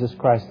Father, Jesus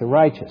Christ the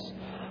righteous.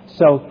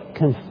 So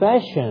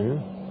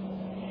confession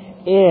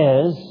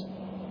is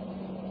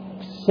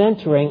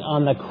centering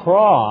on the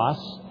cross,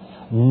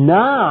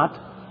 not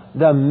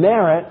the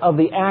merit of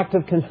the act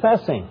of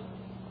confessing.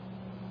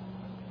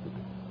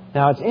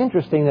 Now, it's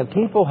interesting that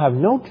people have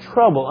no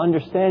trouble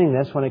understanding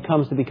this when it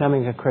comes to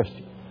becoming a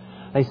Christian.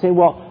 They say,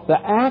 well, the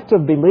act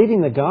of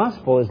believing the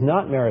gospel is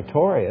not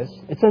meritorious.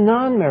 It's a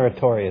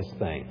non-meritorious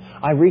thing.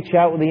 I reach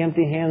out with the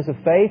empty hands of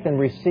faith and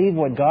receive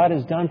what God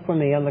has done for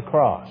me on the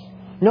cross.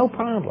 No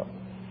problem.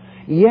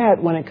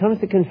 Yet, when it comes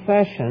to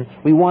confession,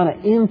 we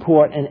want to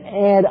import and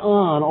add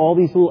on all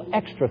these little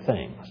extra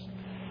things.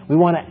 We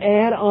want to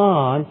add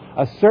on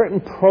a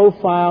certain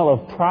profile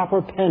of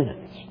proper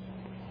penance.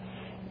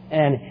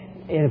 And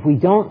if we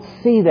don't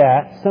see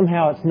that,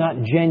 somehow it's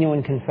not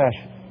genuine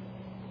confession.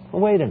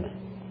 Well, wait a minute.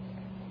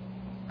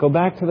 Go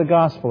back to the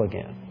gospel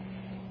again.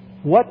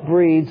 What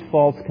breeds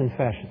false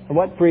confession?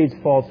 What breeds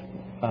false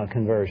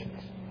conversions?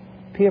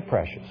 Peer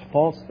pressures,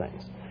 false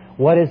things.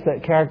 What is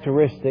the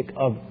characteristic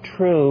of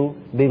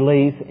true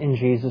belief in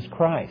Jesus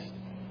Christ?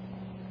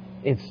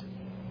 It's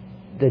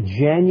the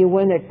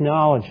genuine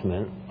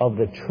acknowledgement of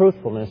the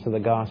truthfulness of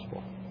the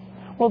gospel.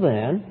 Well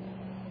then,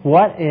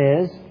 what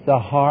is the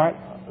heart,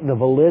 the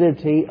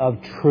validity of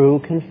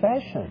true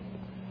confession?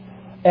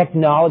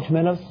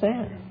 Acknowledgement of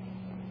sin.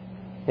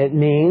 It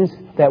means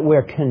that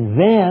we're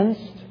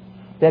convinced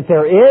that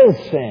there is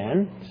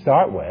sin, to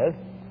start with.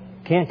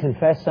 Can't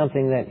confess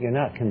something that you're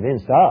not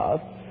convinced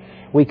of.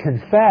 We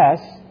confess,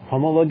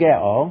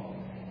 homologeo,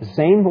 the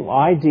same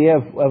idea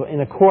of in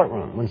a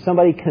courtroom. When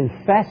somebody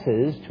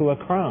confesses to a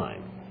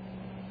crime,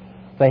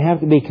 they have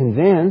to be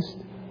convinced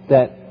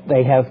that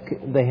they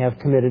have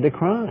committed a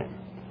crime.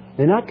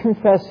 They're not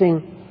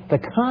confessing the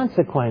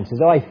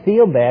consequences. Oh, I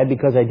feel bad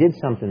because I did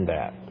something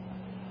bad.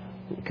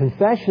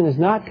 Confession is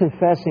not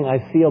confessing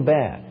I feel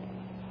bad.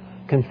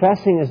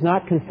 Confessing is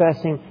not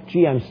confessing,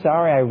 gee, I'm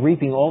sorry I'm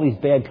reaping all these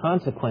bad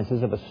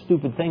consequences of a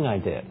stupid thing I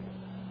did.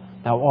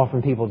 Now,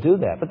 often people do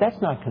that, but that's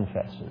not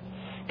confession.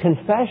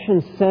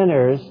 Confession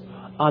centers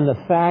on the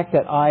fact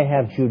that I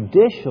have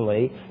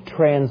judicially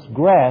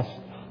transgressed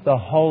the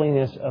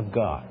holiness of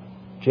God.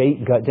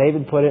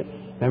 David put it,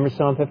 remember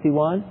Psalm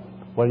 51?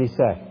 What did he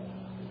say?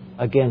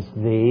 Against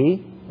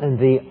thee and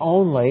thee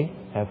only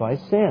have I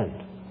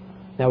sinned.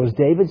 Now, was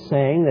David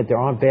saying that there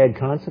aren't bad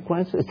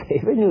consequences?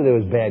 David knew there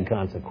was bad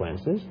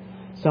consequences.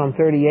 Psalm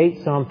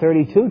 38, Psalm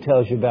 32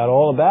 tells you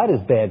all about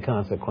his bad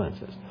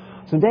consequences.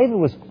 So David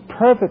was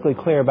perfectly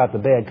clear about the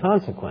bad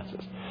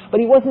consequences. But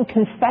he wasn't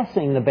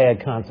confessing the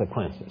bad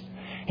consequences.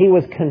 He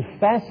was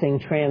confessing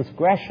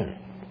transgression.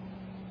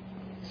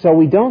 So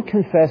we don't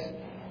confess,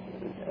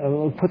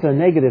 we'll put the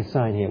negative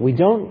sign here. We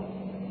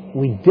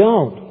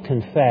don't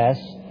confess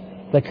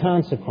the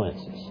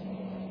consequences.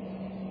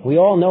 We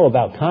all know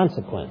about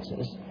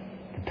consequences.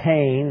 The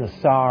pain, the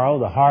sorrow,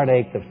 the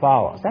heartache that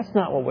follows. That's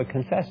not what we're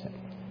confessing.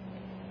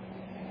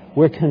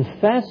 We're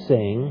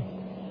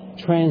confessing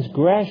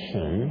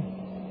transgression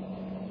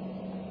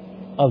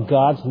of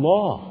God's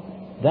law.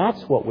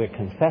 That's what we're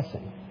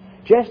confessing.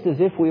 Just as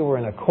if we were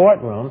in a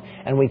courtroom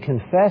and we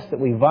confessed that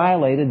we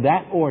violated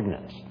that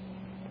ordinance.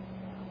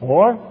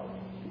 Or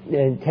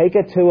take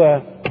it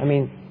to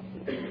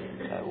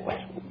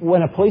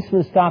when a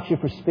policeman stops you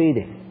for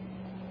speeding,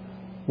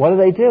 what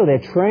do?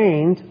 They're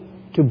trained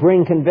to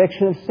bring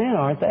conviction of sin,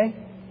 aren't they?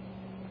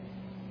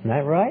 Isn't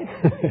that right?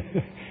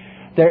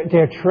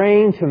 They're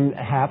trained to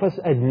have us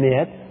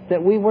admit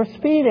that we were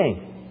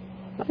speeding.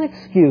 Not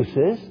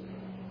excuses.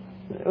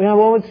 We have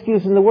all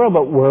excuses in the world,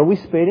 but were we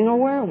speeding or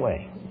weren't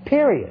we?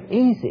 Period.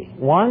 Easy.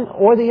 One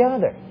or the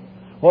other.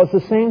 Well, it's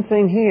the same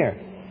thing here.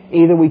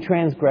 Either we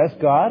transgressed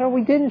God or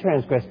we didn't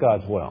transgress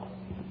God's will.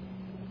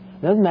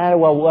 It doesn't matter,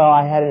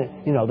 I had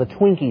the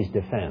Twinkies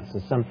defense,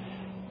 as some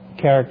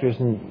characters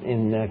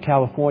in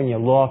California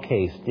law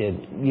case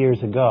did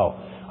years ago.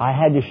 I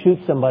had to shoot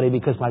somebody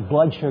because my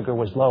blood sugar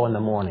was low in the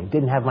morning.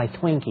 Didn't have my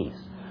Twinkies.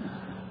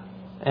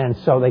 And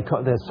so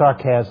the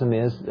sarcasm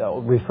is,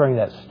 referring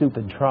to that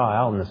stupid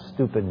trial and the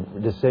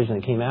stupid decision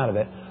that came out of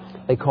it,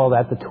 they call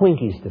that the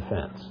Twinkies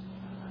defense.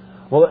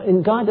 Well,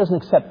 and God doesn't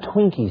accept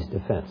Twinkies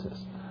defenses.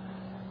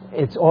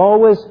 It's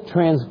always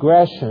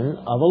transgression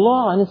of a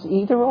law, and it's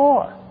either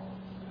or.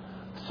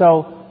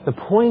 So the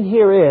point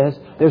here is,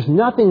 there's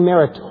nothing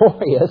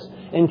meritorious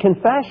in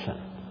confession.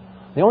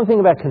 The only thing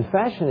about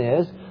confession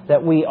is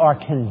that we are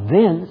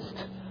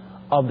convinced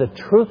of the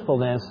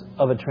truthfulness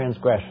of a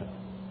transgression.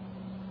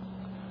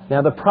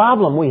 Now, the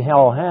problem we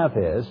all have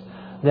is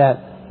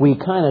that we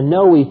kind of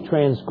know we've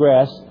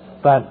transgressed,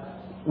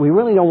 but we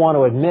really don't want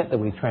to admit that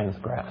we've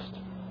transgressed.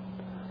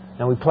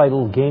 And we play a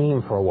little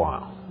game for a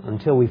while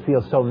until we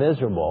feel so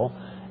miserable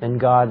and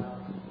God,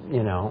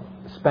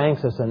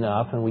 spanks us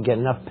enough and we get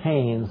enough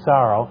pain and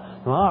sorrow.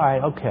 Well, all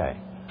right, okay.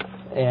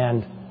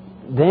 And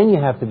then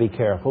you have to be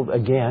careful,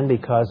 again,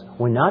 because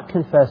we're not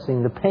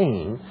confessing the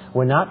pain.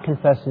 We're not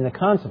confessing the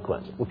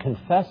consequence. We're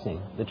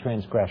confessing the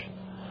transgression.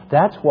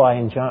 That's why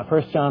in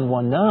 1 John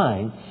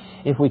 1:9,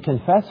 if we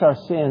confess our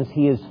sins,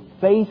 He is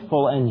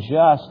faithful and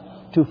just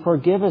to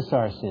forgive us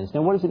our sins.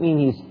 Now, what does it mean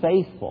He's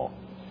faithful?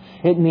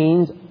 It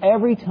means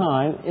every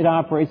time it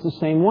operates the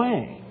same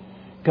way.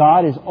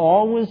 God is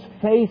always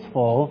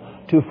faithful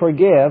to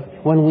forgive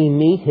when we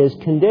meet His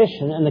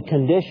condition, and the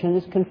condition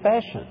is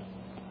confession.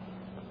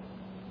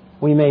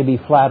 We may be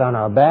flat on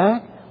our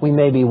back. We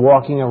may be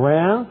walking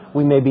around.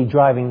 We may be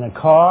driving the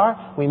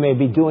car. We may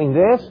be doing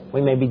this.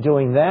 We may be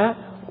doing that.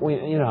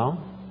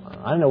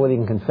 I don't know whether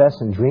you can confess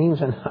in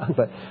dreams or not,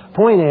 but the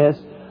point is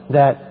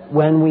that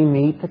when we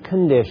meet the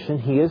condition,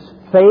 He is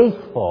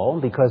faithful,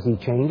 because He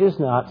changes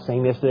not,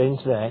 same yesterday and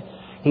today.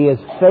 He is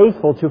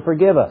faithful to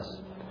forgive us.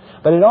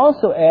 But it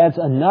also adds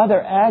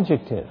another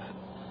adjective.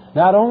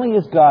 Not only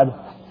is God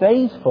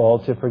faithful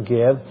to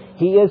forgive,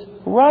 He is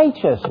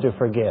righteous to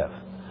forgive.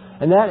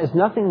 And that is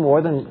nothing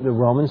more than the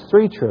Romans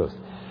 3 truth.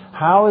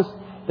 How is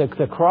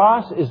the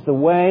cross is the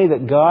way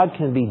that God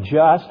can be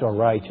just or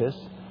righteous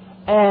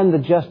and the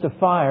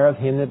justifier of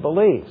him that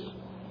believes.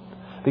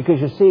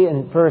 Because you see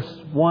in verse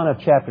 1 of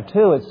chapter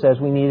 2 it says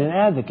we need an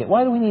advocate.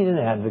 Why do we need an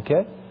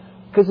advocate?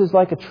 Because there's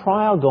like a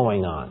trial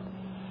going on.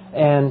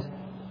 And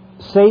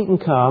Satan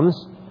comes,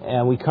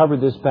 and we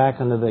covered this back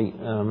under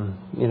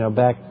the,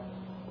 back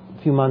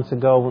a few months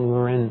ago when we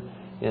were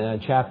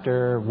in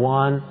chapter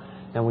 1,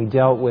 and we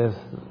dealt with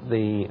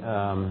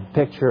the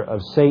picture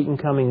of Satan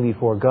coming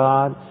before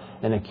God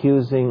and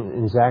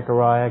in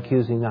Zechariah,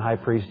 accusing the high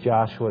priest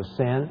Joshua of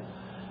sin,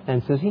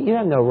 and says, you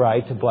have no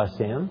right to bless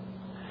him.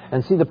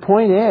 And see, the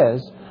point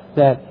is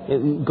that,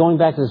 going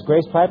back to this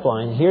grace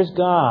pipeline, here's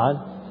God,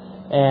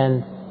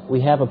 and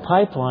we have a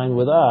pipeline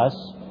with us,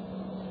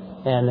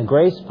 and the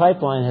grace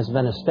pipeline has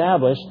been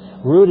established,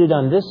 rooted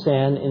on this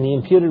end in the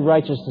imputed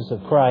righteousness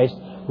of Christ,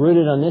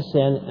 rooted on this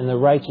end in the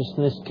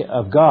righteousness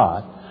of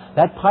God.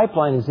 That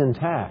pipeline is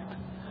intact.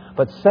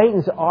 But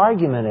Satan's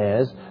argument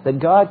is that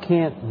God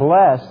can't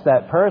bless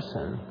that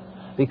person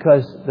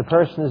because the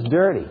person is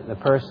dirty, the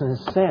person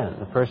is sin,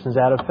 the person is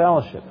out of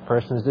fellowship, the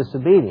person is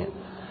disobedient.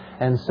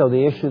 And so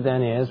the issue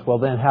then is, well,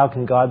 then how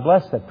can God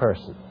bless that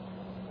person?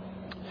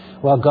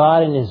 Well,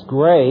 God in His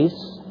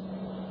grace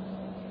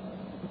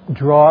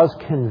draws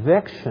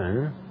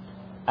conviction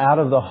out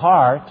of the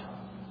heart,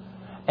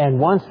 and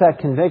once that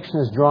conviction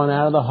is drawn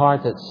out of the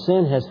heart that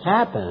sin has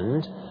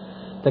happened,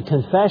 the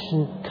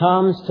confession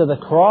comes to the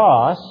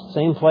cross,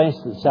 same place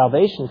that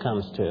salvation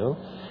comes to,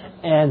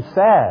 and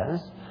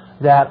says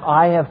that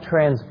I have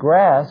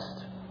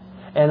transgressed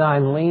and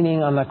I'm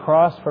leaning on the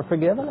cross for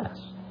forgiveness.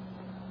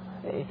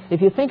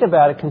 If you think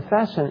about it,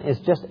 confession is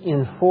just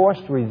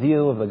enforced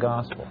review of the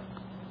gospel.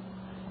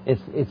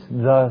 It's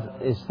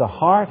the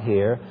heart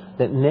here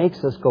that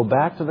makes us go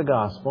back to the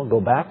gospel,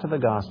 go back to the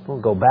gospel,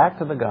 go back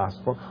to the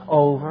gospel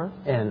over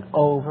and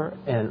over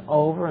and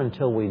over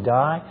until we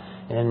die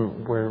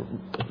and we're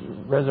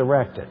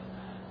resurrected.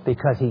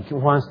 Because He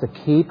wants to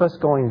keep us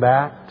going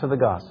back to the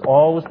gospel.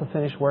 Always the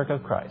finished work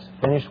of Christ.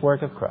 Finished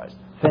work of Christ.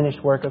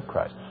 Finished work of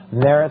Christ.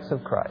 Merits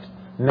of Christ.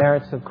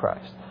 Merits of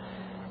Christ.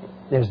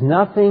 There's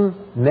nothing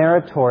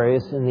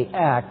meritorious in the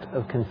act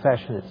of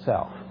confession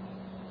itself.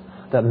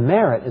 The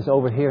merit is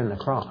over here in the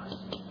cross.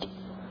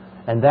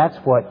 And that's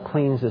what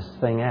cleans this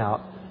thing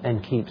out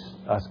and keeps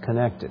us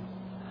connected.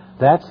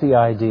 That's the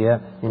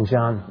idea in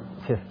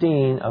John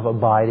 15 of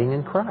abiding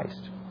in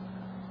Christ.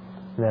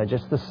 That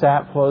just the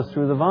sap flows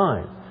through the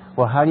vine.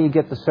 Well, how do you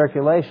get the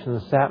circulation,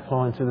 the sap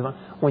flowing through the vine?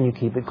 When you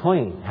keep it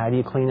clean. How do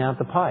you clean out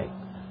the pipe?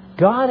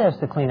 God has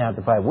to clean out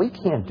the pipe. We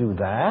can't do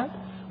that.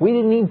 We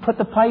didn't even put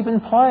the pipe in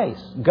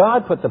place.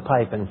 God put the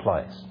pipe in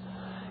place.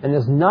 And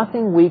there's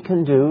nothing we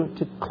can do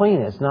to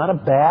clean it. It's not a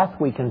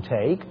bath we can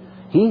take.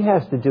 He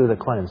has to do the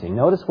cleansing.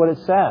 Notice what it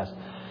says.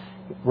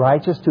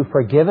 Righteous to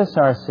forgive us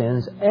our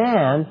sins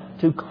and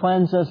to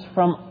cleanse us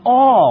from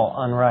all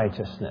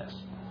unrighteousness.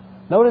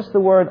 Notice the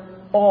word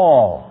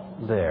all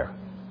there.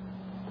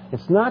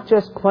 It's not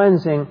just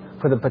cleansing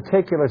for the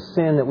particular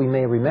sin that we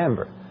may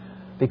remember.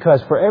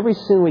 Because for every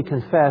sin we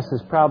confess,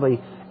 there's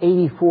probably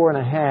 84 and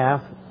a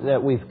half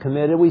that we've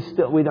committed we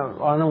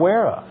aren't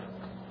unaware of.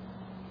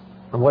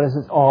 And what does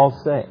it all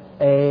say?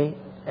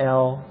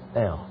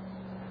 A-L-L.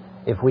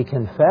 If we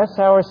confess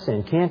our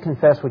sin, can't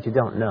confess what you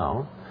don't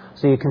know,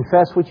 so you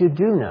confess what you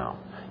do know.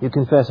 You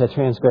confess, I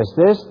transgressed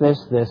this,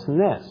 and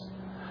this.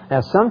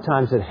 Now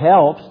sometimes it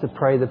helps to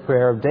pray the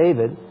prayer of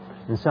David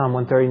in Psalm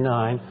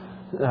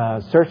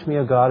 139, search me,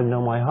 O God, and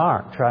know my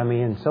heart. Try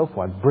me, and so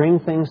forth. Bring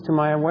things to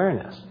my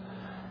awareness.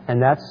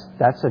 And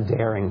that's a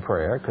daring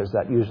prayer, because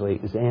that usually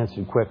is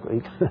answered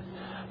quickly,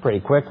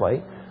 pretty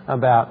quickly,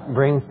 about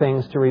bring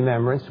things to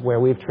remembrance where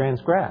we've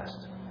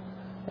transgressed.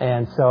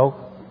 And so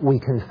we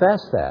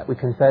confess that. We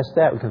confess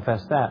that. We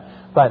confess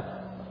that. But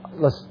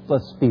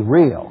let's be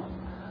real.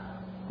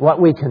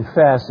 What we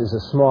confess is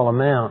a small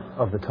amount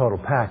of the total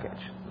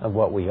package of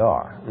what we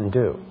are and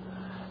do.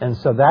 And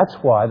so that's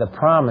why the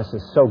promise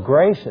is so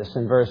gracious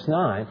in verse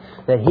 9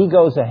 that He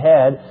goes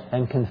ahead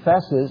and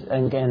confesses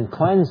and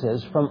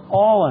cleanses from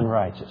all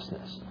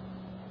unrighteousness,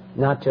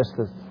 not just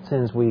the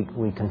sins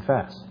we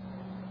confess.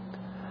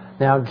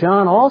 Now,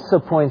 John also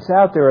points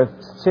out there are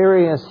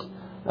serious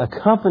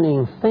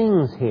accompanying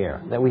things here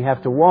that we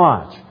have to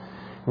watch.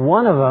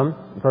 One of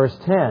them, verse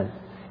 10,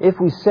 if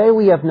we say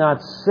we have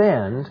not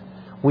sinned,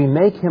 we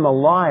make Him a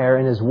liar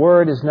and His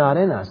word is not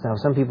in us. Now,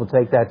 some people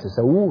take that to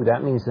say, ooh,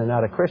 that means they're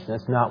not a Christian.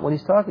 That's not what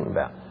he's talking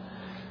about.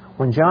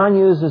 When John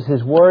uses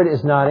His word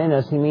is not in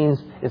us, he means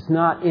it's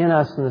not in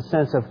us in the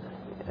sense of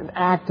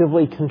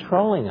actively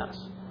controlling us,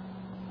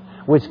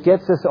 which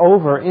gets us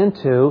over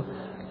into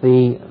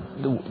the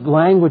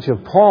language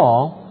of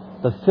Paul,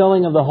 the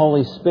filling of the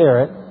Holy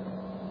Spirit,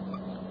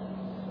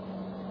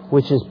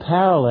 which is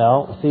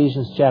parallel,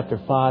 Ephesians chapter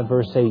 5,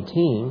 verse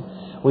 18,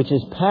 which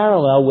is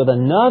parallel with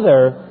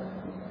another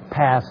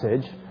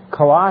passage,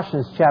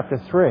 Colossians chapter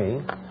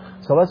 3.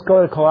 So let's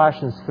go to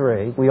Colossians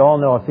 3. We all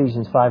know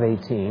Ephesians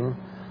 5:18,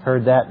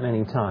 heard that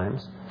many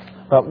times.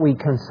 But we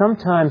can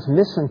sometimes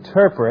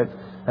misinterpret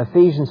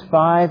Ephesians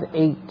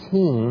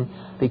 5:18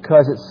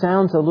 because it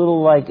sounds a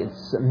little like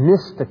it's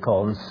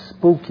mystical and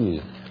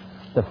spooky.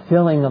 The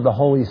filling of the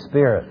Holy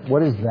Spirit.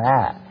 What is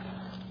that?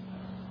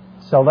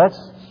 So let's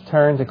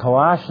turn to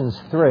Colossians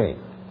 3.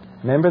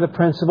 Remember the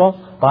principle?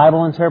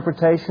 Bible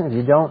interpretation. If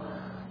you don't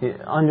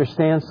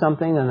understand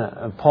something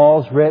and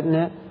Paul's written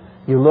it,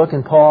 you look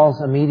in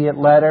Paul's immediate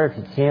letter. If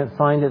you can't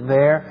find it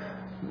there,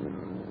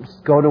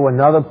 go to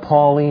another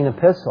Pauline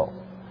epistle.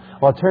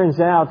 Well, it turns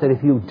out that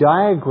if you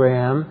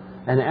diagram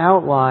and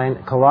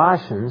outline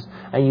Colossians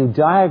and you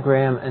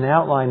diagram and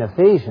outline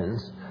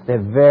Ephesians, they're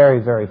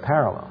very, very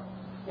parallel.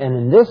 And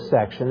in this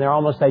section, they're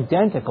almost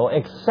identical,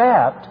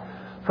 except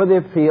for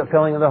the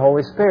filling of the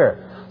Holy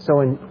Spirit. So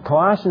in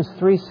Colossians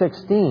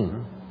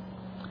 3:16,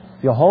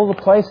 if you hold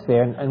the place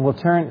there, and we'll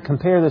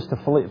compare this to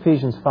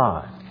Ephesians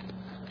 5.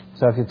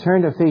 So if you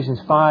turn to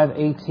Ephesians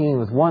 5:18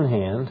 with one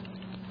hand,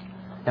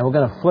 and we're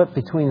going to flip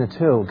between the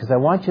two, because I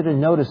want you to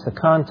notice the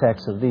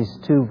context of these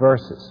two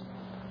verses.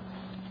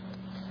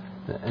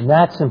 And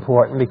that's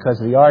important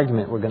because of the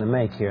argument we're going to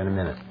make here in a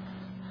minute.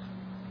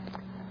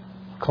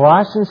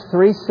 Colossians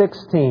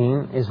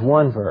 3:16 is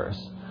one verse.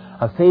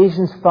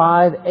 Ephesians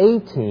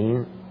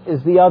 5:18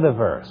 is the other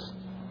verse.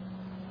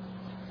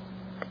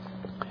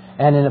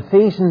 And in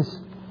Ephesians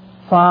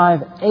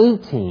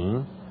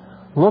 5:18,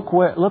 Look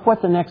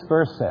what the next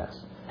verse says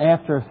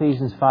after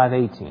Ephesians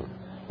 5:18.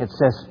 It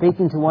says,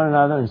 speaking to one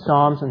another in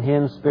psalms and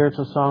hymns,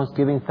 spiritual songs,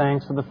 giving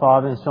thanks to the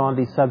Father, and so on,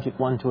 be subject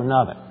one to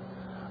another.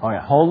 All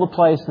right, hold the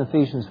place in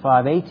Ephesians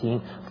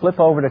 5:18. Flip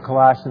over to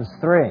Colossians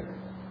 3.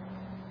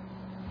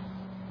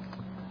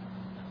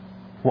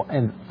 Well,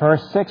 in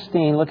verse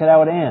 16, look at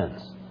how it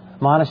ends.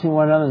 Admonishing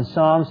one another in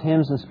psalms,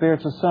 hymns, and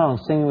spiritual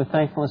songs, singing with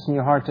thankfulness in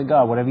your heart to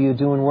God. Whatever you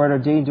do in word or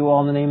deed, do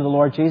all in the name of the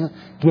Lord Jesus,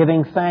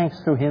 giving thanks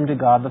through Him to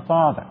God the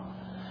Father.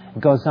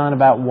 It goes on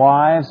about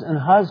wives and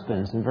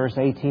husbands in verse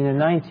 18 and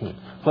 19.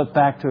 Flip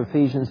back to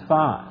Ephesians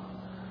 5.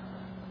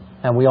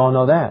 And we all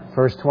know that.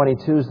 Verse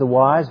 22 is the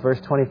wives, verse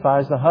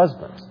 25 is the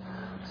husbands.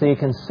 So you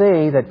can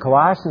see that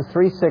Colossians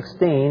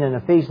 3:16 and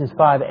Ephesians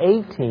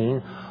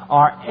 5:18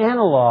 are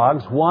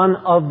analogs one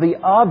of the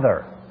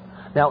other.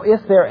 Now,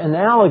 if they're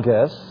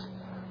analogous,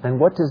 then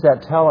what does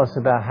that tell us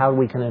about how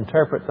we can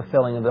interpret the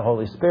filling of the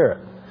Holy Spirit?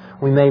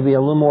 We may be a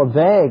little more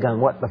vague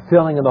on what the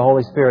filling of the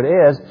Holy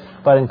Spirit is,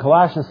 but in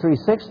Colossians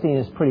 3:16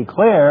 it's pretty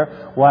clear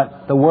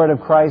what the Word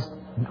of Christ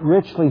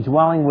richly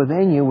dwelling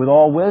within you with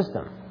all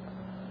wisdom.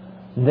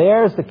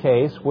 There's the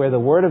case where the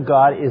Word of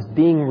God is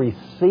being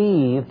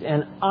received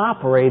and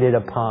operated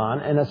upon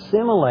and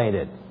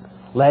assimilated.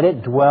 Let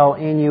it dwell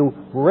in you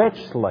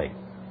richly.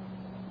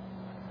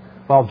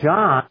 Well,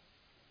 John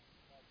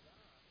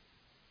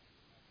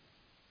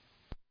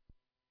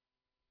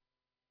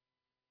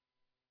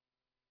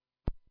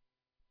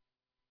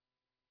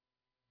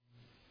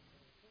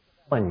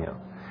you.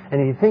 And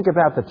if you think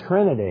about the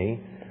Trinity,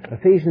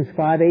 Ephesians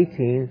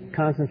 5:18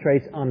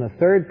 concentrates on the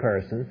third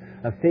person.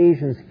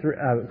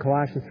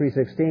 Colossians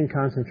 3:16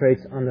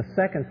 concentrates on the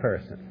second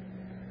person.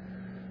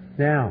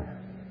 Now,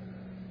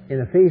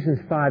 in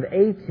Ephesians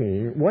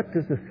 5:18, what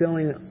does the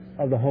filling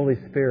of the Holy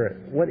Spirit,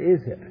 what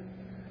is it?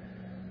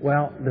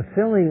 Well, the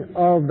filling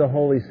of the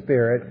Holy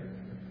Spirit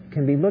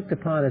can be looked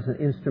upon as an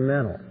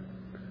instrumental.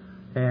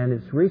 And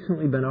it's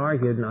recently been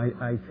argued, and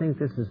I think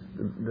this is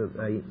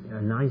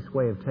a nice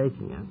way of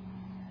taking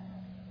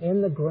it.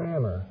 In the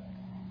grammar,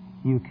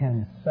 you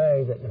can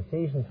say that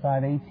Ephesians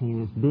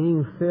 5:18 is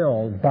being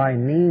filled by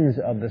means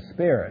of the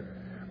Spirit,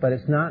 but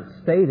it's not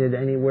stated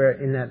anywhere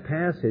in that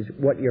passage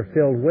what you're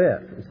filled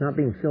with. It's not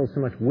being filled so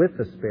much with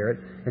the Spirit,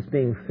 it's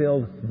being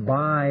filled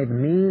by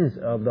means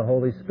of the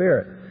Holy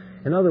Spirit.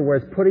 In other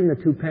words, putting the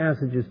two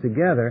passages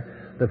together,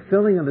 the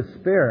filling of the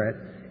Spirit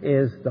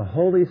is the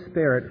Holy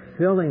Spirit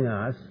filling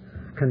us,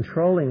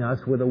 controlling us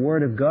with the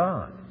Word of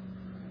God.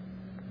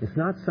 It's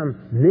not some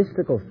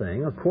mystical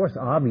thing. Of course,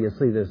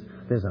 obviously,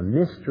 there's a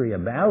mystery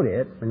about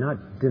it. We're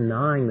not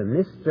denying the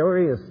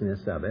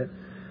mysteriousness of it.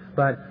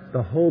 But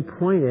the whole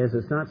point is,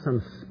 it's not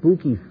some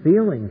spooky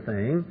feeling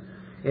thing.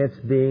 It's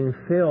being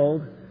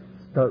filled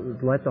to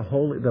let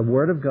the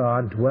Word of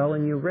God dwell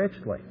in you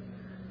richly.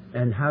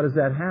 And how does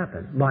that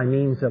happen? By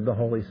means of the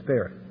Holy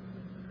Spirit.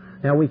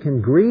 Now, we can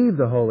grieve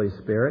the Holy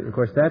Spirit, and of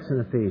course that's in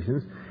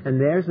Ephesians,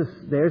 and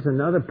there's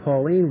another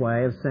Pauline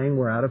way of saying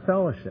we're out of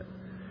fellowship.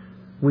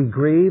 We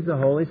grieve the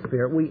Holy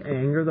Spirit, we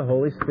anger the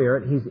Holy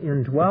Spirit, He's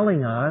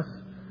indwelling us,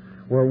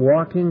 we're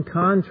walking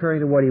contrary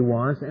to what He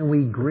wants, and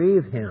we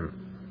grieve Him.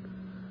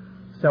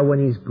 So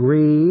when He's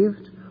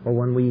grieved, or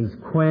when He's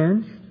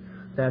quenched,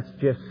 that's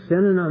just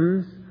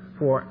synonyms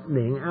for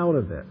being out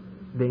of it,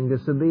 being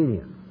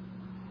disobedient.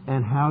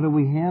 And how do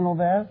we handle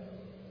that?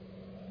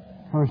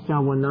 1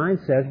 John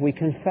 1:9 says we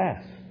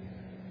confess.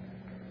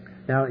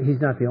 Now,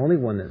 he's not the only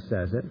one that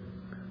says it.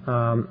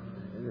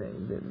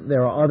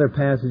 There are other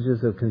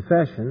passages of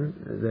confession.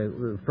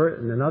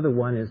 Another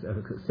one is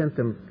a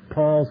symptom,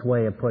 Paul's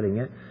way of putting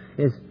it,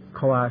 is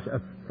 1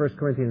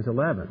 Corinthians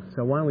 11.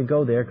 So why don't we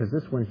go there, because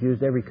this one's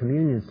used every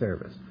communion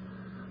service.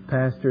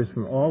 Pastors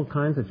from all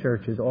kinds of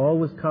churches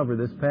always cover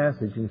this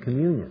passage in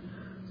communion.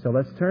 So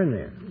let's turn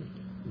there,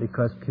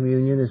 because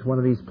communion is one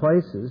of these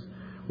places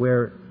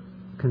where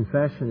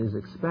confession is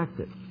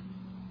expected.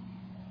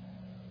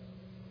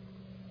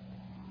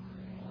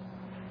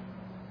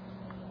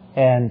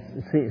 And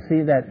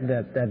see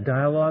that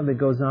dialogue that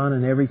goes on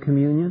in every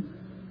communion?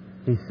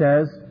 He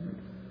says,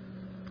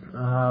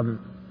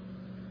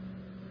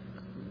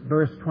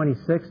 verse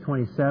 26,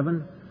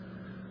 27,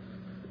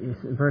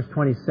 verse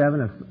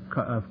 27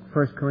 of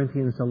 1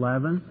 Corinthians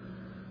 11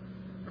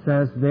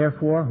 says,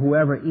 therefore,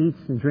 whoever eats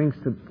and drinks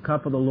the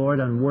cup of the Lord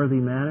in unworthy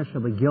manner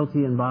shall be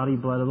guilty in body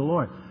and blood of the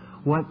Lord.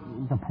 What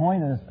the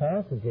point of this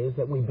passage is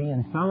that we be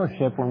in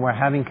fellowship when we're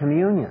having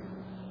communion.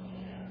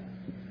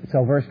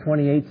 So verse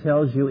 28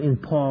 tells you in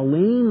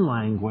Pauline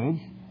language,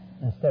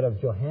 instead of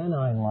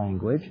Johannine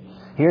language,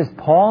 here's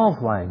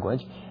Paul's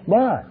language,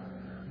 but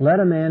let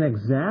a man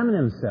examine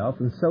himself,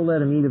 and so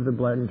let him eat of the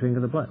blood and drink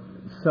of the blood.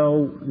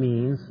 So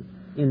means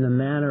in the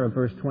manner of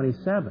verse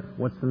 27.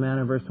 What's the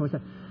manner of verse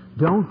 27?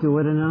 Don't do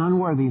it in an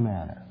unworthy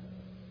manner.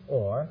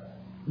 Or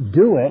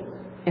do it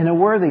in a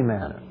worthy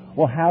manner.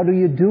 Well, how do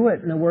you do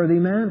it in a worthy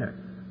manner?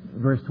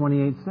 Verse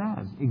 28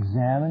 says,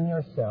 examine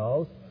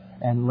yourselves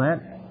and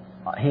let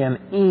him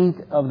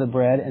eat of the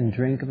bread and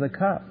drink of the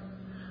cup.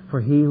 For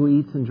he who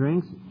eats and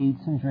drinks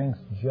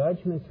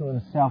judgment to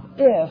himself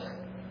if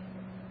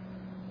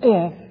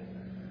if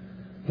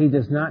he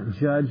does not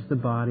judge the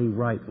body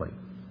rightly.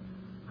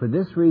 For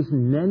this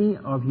reason, many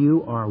of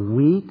you are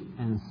weak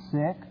and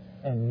sick,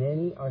 and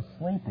many are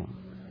sleeping.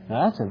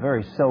 Now, that's a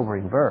very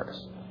sobering verse.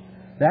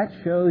 That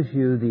shows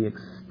you the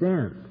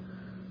extent.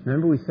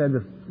 Remember we said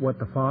what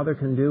the Father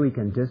can do, He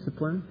can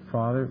discipline.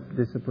 Father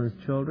disciplines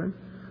children.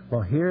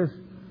 Well, here's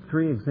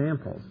 3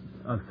 examples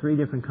of 3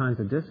 different kinds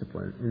of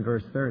discipline in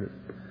verse 30.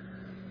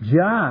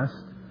 Just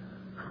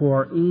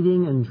for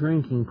eating and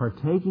drinking,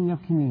 partaking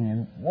of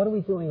communion. What are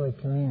we doing when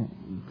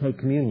we take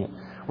communion?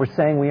 We're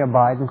saying we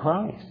abide in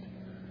Christ.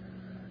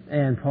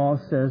 And Paul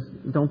says,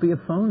 don't be a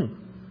phony.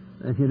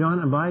 If you're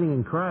not abiding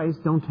in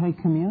Christ, don't take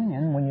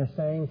communion when you're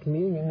saying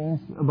communion means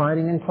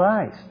abiding in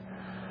Christ.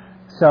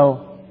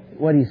 So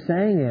what he's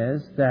saying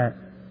is that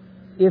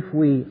if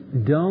we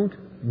don't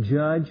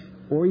judge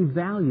or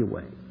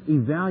evaluate.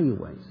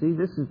 See,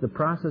 this is the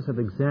process of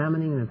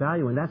examining and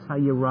evaluating. That's how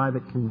you arrive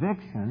at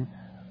conviction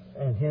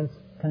and hence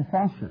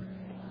confession.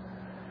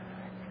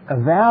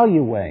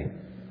 Evaluate.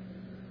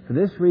 For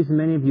this reason,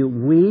 many of you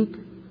weak.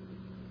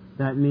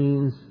 That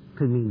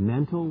could mean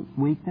mental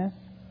weakness.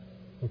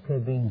 It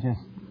could mean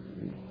just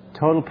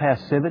total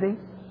passivity,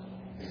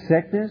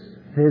 sickness,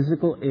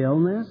 physical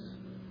illness.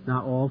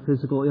 Not all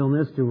physical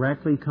illness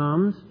directly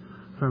comes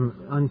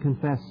from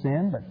unconfessed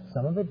sin, but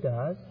some of it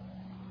does.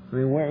 I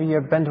mean, where you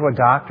ever been to a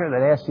doctor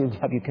that asks you,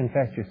 have you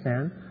confessed your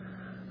sin?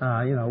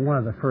 One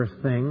of the first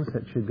things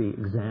that should be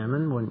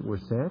examined when we're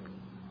sick.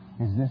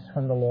 Is this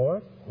from the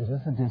Lord? Is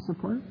this a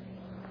discipline?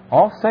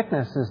 All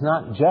sickness is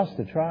not just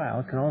a trial.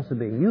 It can also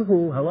be,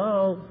 yoo-hoo,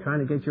 hello, trying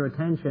to get your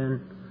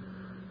attention.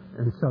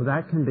 And so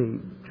that can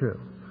be true.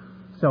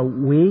 So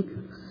weak,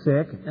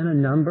 sick, and a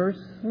number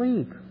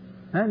sleep.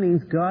 That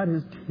means God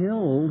has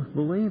killed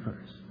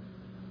believers.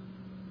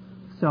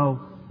 So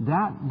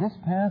this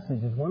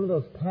passage is one of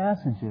those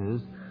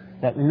passages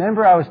that,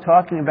 remember I was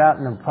talking about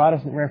in the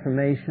Protestant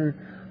Reformation,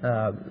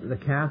 the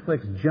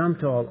Catholics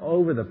jumped all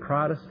over the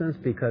Protestants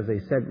because they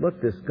said,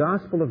 look, this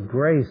gospel of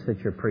grace that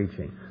you're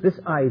preaching, this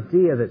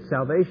idea that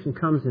salvation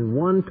comes in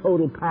one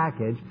total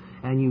package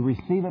and you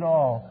receive it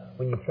all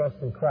when you trust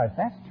in Christ,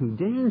 that's too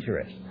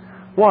dangerous.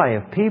 Why?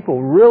 If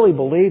people really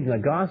believed in the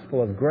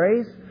gospel of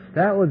grace,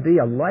 that would be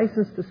a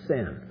license to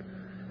sin.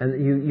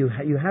 And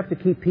you have to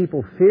keep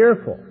people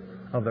fearful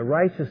of the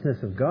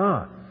righteousness of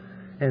God.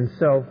 And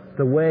so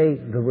the way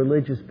the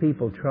religious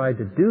people tried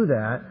to do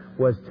that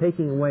was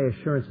taking away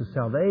assurance of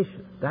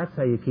salvation. That's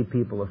how you keep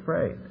people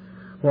afraid.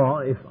 Well,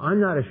 if I'm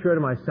not assured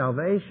of my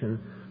salvation,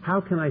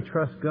 how can I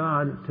trust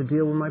God to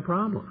deal with my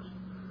problems?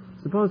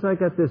 Suppose I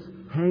got this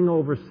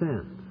hangover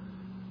sin.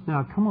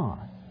 Now, come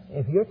on.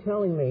 If you're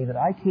telling me that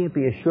I can't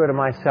be assured of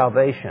my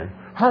salvation,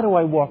 how do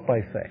I walk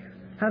by faith?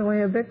 How do I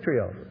have victory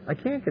over it? I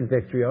can't get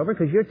victory over it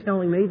because you're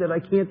telling me that I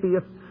can't be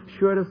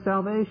assured of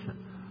salvation.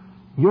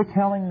 You're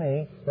telling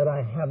me that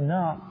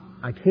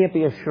I can't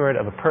be assured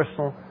of a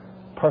personal,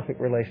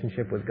 perfect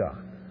relationship with God.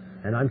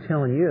 And I'm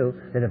telling you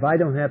that if I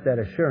don't have that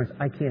assurance,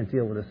 I can't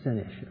deal with a sin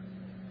issue.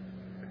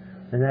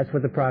 And that's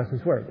what the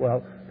Protestants were.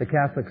 Well, the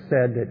Catholics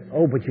said that,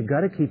 but you've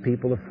got to keep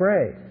people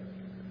afraid.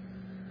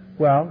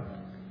 Well,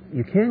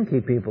 you can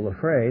keep people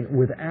afraid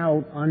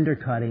without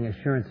undercutting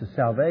assurance of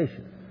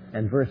salvation.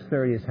 And verse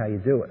 30 is how you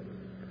do it.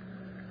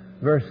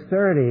 Verse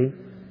 30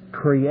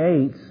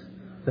 creates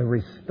the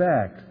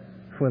respect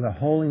for the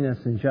holiness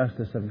and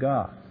justice of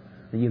God.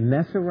 That you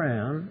mess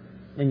around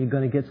and you're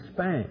going to get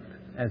spanked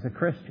as a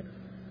Christian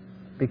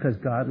because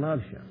God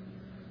loves you.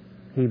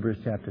 Hebrews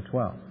chapter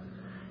 12.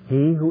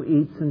 He who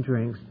eats and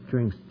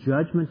drinks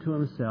judgment to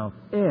himself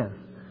if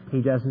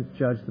he doesn't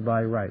judge the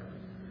body right.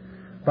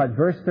 But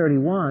verse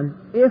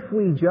 31, if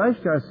we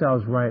judged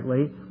ourselves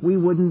rightly, we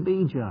wouldn't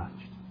be judged.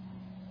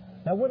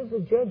 Now, what is the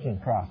judging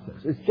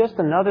process? It's just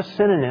another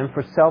synonym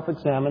for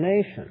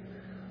self-examination.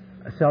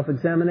 A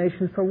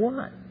self-examination for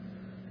what?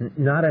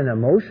 Not an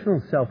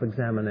emotional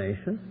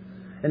self-examination.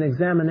 An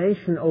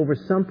examination over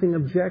something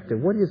objective.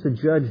 What does a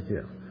judge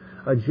do?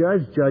 A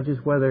judge judges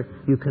whether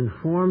you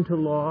conform to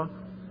law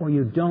or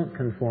you don't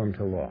conform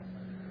to law.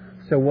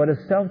 So what is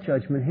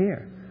self-judgment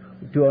here?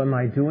 Am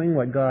I doing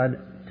what God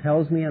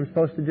tells me I'm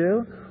supposed to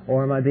do?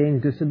 Or am I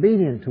being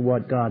disobedient to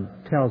what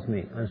God tells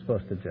me I'm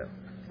supposed to do?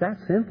 It's that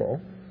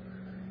simple.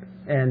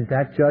 And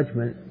that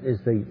judgment is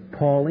the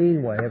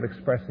Pauline way of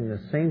expressing the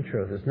same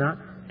truth. It's not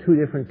two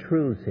different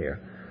truths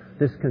here.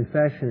 This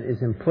confession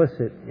is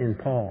implicit in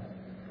Paul.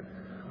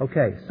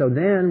 Okay, so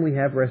then we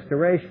have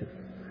restoration.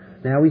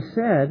 Now we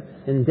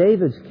said, in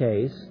David's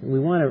case, we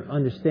want to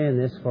understand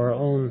this for our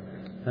own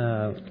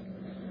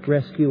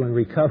rescue and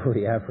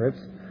recovery efforts.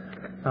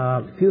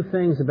 A few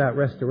things about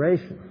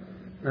restoration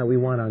that we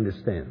want to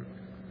understand.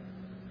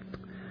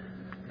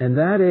 And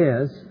that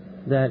is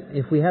that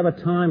if we have a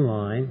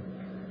timeline,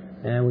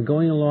 and we're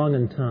going along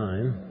in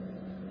time,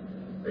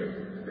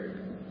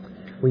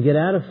 we get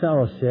out of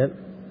fellowship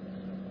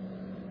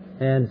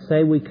and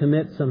say we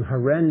commit some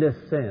horrendous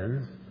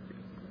sins,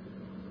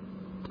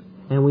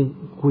 and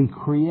we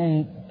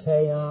create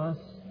chaos,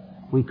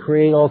 we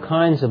create all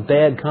kinds of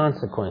bad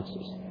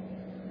consequences.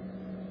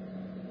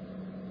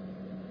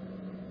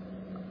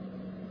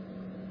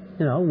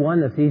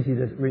 one that's easy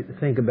to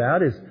think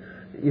about is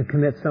you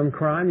commit some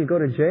crime, you go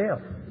to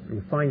jail.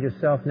 You find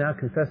yourself now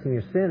confessing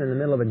your sin in the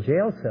middle of a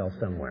jail cell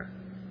somewhere.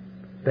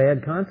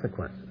 Bad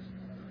consequences.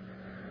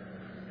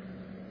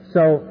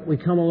 So we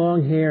come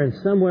along here, and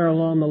somewhere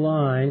along the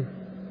line,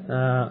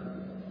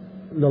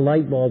 the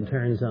light bulb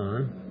turns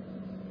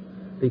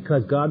on,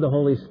 because God the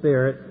Holy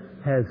Spirit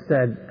has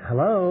said,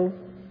 hello,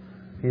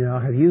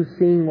 have you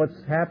seen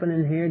what's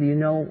happening here? Do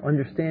you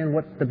understand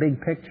what the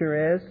big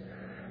picture is?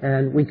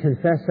 And we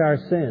confess our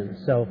sins.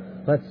 So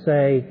let's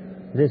say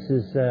this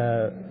is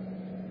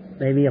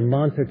maybe a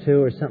month or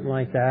two or something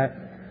like that,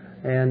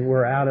 and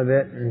we're out of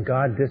it, and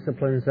God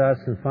disciplines us,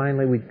 and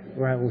finally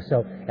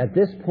so at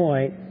this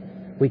point,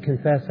 we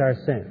confess our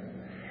sin.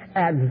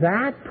 At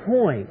that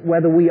point,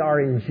 whether we are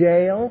in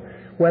jail,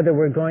 whether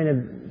we're going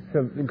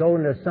to go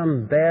into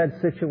some bad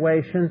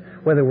situation,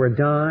 whether we're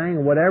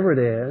dying, whatever it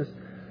is,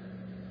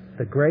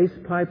 the grace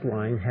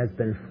pipeline has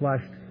been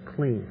flushed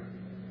clean.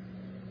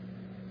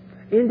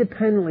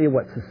 Independently of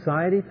what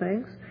society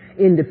thinks,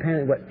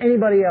 independent of what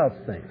anybody else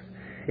thinks.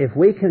 If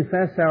we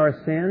confess our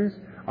sins,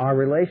 our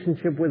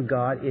relationship with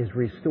God is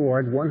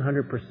restored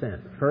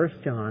 100%. 1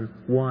 John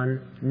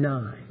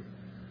 1:9.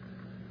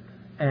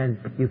 And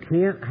you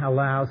can't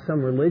allow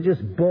some religious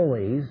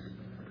bullies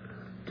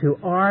to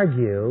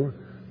argue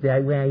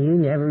that, well, you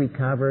never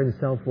recovered and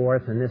so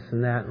forth and this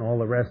and that and all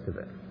the rest of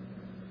it.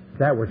 If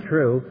that were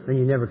true, then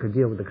you never could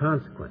deal with the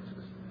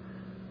consequences.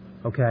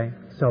 Okay?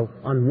 So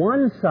on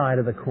one side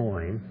of the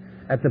coin,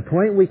 at the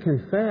point we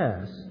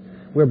confess,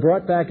 we're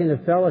brought back into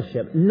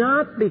fellowship,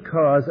 not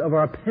because of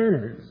our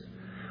penance,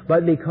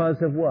 but because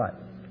of what?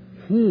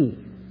 He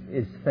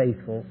is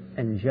faithful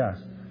and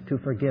just to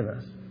forgive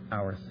us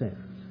our sins.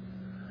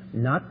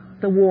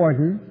 Not the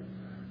warden,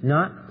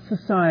 not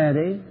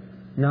society,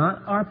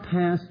 not our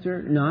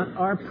pastor, not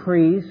our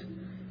priest.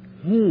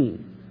 He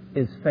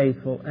is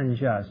faithful and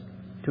just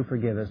to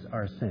forgive us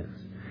our sins.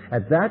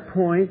 At that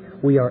point,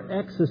 we are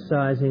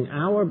exercising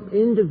our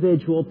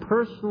individual,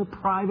 personal,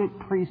 private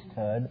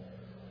priesthood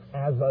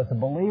as a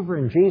believer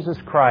in Jesus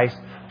Christ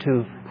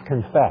to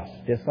confess,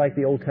 just like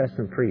the Old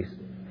Testament priests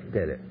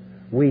did it.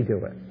 We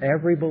do it.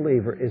 Every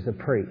believer is a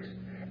priest.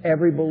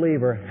 Every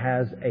believer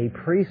has a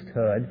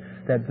priesthood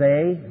that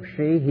they,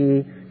 she,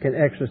 he can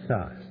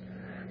exercise.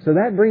 So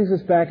that brings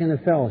us back into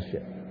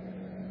fellowship.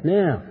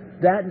 Now,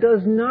 that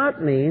does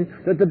not mean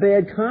that the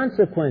bad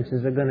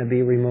consequences are going to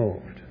be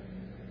removed.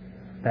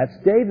 That's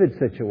David's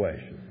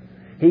situation.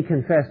 He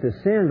confessed his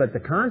sin, but the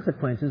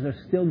consequences are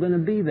still going to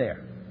be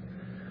there.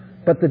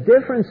 But the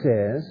difference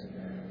is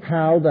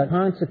how the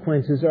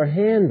consequences are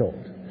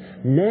handled.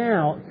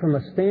 Now, from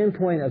a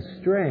standpoint of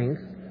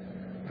strength,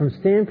 from a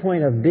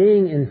standpoint of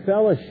being in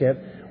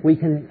fellowship, we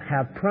can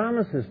have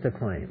promises to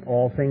claim.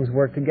 All things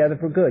work together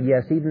for good.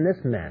 Yes, even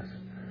this mess.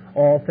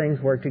 All things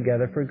work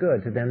together for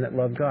good to them that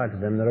love God, to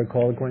them that are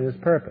called according to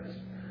His purpose.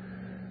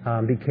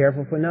 Be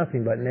careful for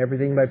nothing, but in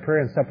everything by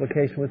prayer and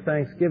supplication with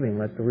thanksgiving,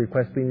 let the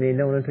request be made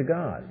known unto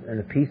God. And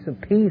the peace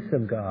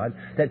of God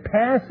that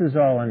passes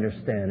all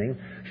understanding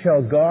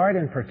shall guard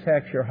and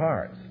protect your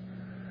hearts.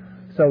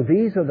 So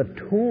these are the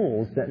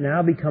tools that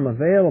now become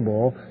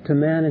available to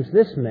manage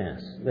this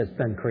mess that's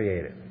been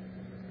created.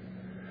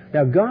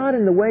 Now, God,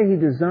 in the way He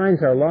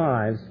designs our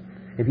lives,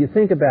 if you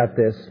think about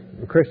this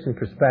from a Christian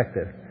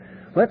perspective,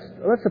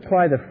 let's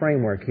apply the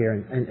framework here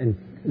and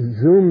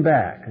zoom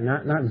back,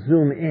 not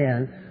zoom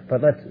in,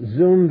 but let's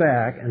zoom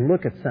back and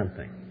look at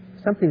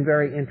something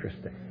very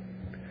interesting.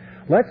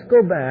 Let's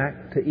go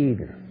back to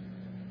Eden.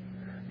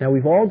 Now,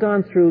 we've all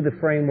gone through the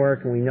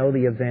framework and we know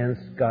the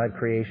events, God,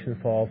 creation,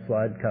 fall,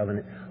 flood,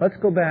 covenant. Let's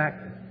go back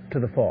to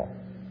the fall.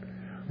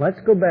 Let's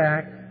go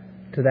back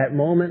to that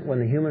moment when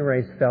the human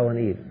race fell in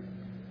Eden.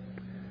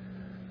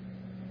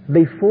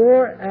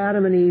 Before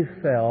Adam and Eve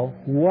fell,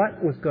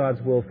 what was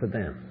God's will for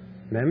them?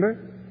 Remember?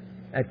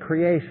 At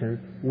creation,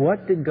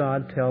 what did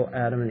God tell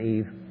Adam and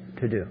Eve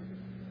to do?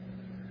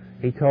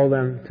 He told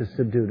them to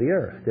subdue the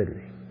earth,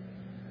 didn't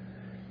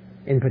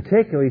He? In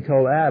particular, He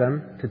told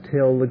Adam to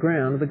till the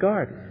ground of the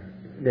garden,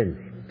 didn't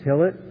He?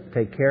 Till it,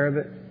 take care of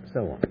it,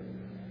 so on.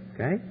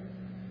 Okay?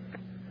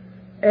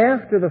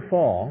 After the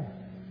fall,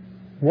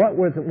 what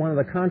was one of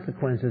the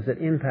consequences that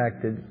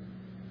impacted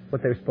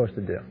what they were supposed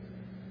to do?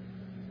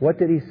 What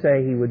did He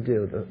say He would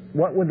do?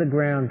 What would the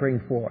ground bring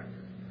forth?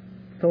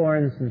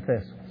 Thorns and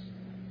thistles.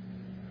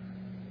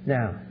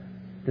 Now,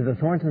 did the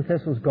thorns and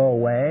thistles go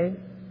away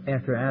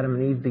after Adam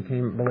and Eve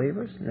became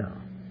believers? No.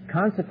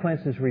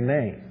 Consequences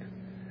remained.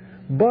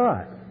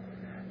 But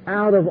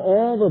out of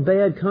all the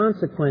bad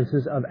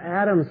consequences of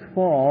Adam's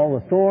fall,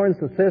 the thorns,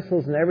 the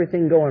thistles, and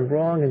everything going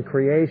wrong in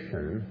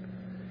creation,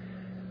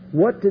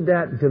 what did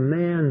that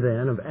demand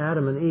then of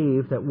Adam and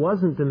Eve that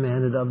wasn't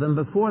demanded of them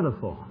before the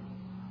fall?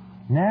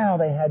 Now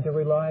they had to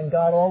rely on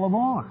God all the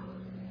more.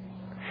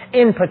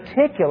 In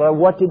particular,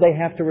 what did they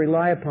have to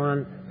rely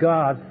upon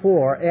God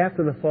for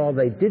after the fall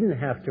they didn't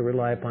have to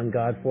rely upon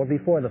God for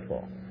before the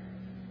fall?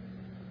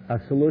 A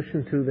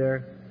solution to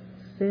their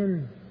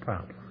sin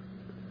problem.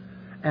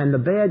 And the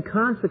bad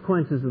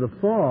consequences of the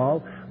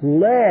fall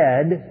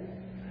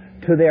led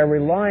to their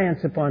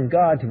reliance upon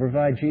God to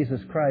provide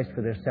Jesus Christ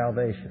for their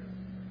salvation.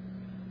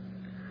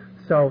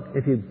 So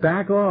if you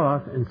back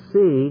off and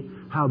see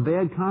how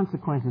bad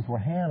consequences were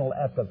handled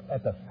at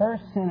the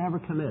first sin ever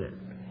committed,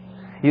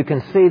 you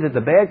can see that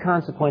the bad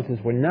consequences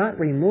were not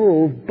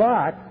removed,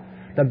 but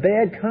the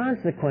bad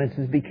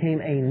consequences became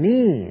a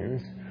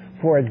means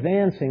for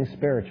advancing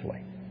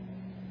spiritually.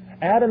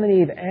 Adam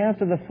and Eve,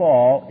 after the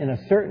fall, in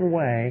a certain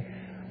way,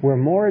 were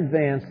more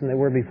advanced than they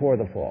were before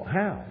the fall.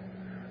 How?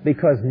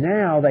 Because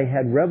now they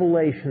had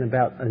revelation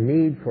about a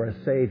need for a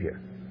Savior.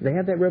 They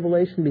had that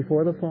revelation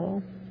before the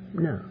fall?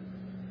 No.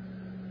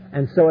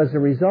 And so as a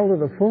result of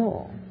the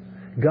fall,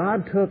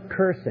 God took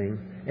cursing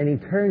and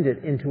He turned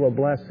it into a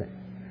blessing.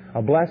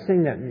 A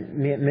blessing that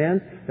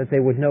meant that they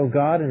would know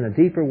God in a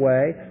deeper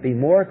way, be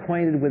more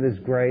acquainted with His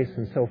grace,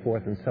 and so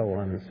forth and so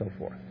on and so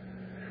forth.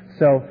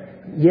 So,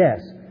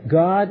 yes,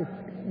 God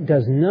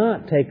does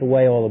not take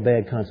away all the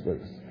bad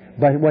consequences.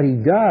 But what He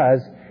does,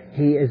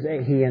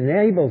 He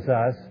enables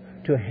us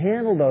to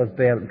handle those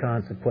bad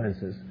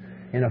consequences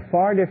in a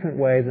far different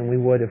way than we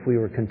would if we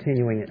were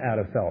continuing out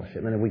of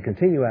fellowship. And if we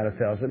continue out of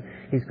fellowship,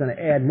 He's going to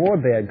add more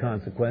bad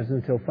consequences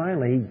until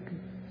finally He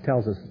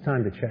tells us it's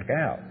time to check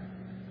out.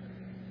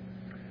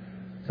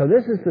 So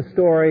this is the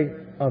story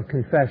of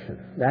confession.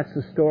 That's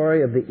the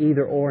story of the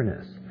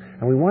either-orness.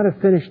 And we want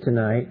to finish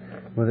tonight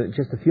with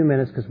just a few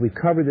minutes because we've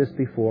covered this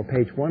before.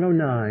 Page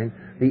 109,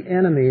 the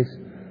enemies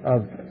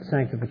of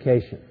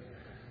sanctification.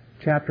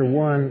 Chapter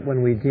 1,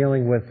 when we're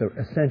dealing with the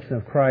ascension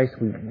of Christ,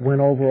 we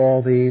went over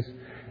all these.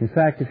 In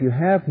fact, if you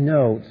have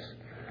notes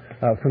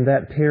from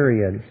that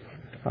period,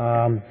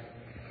 let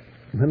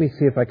me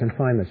see if I can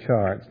find the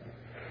charts.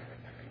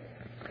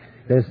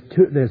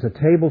 There's a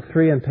table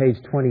 3 on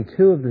page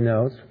 22 of the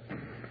notes,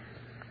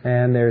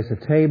 and there's a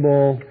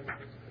table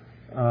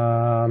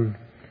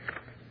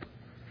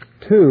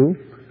 2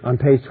 on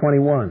page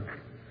 21.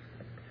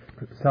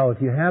 So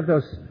if you have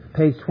those,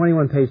 page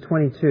 21, page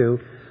 22,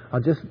 I'll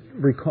just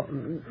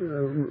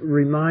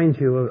remind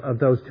you of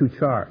those two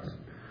charts.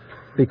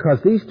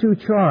 Because these two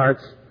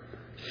charts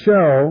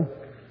show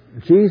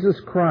Jesus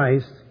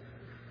Christ's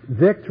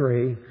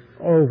victory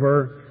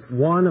over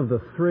one of the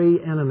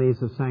three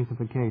enemies of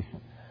sanctification.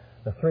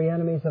 The three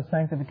enemies of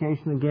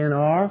sanctification again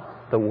are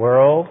the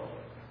world,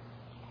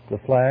 the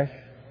flesh,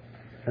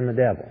 and the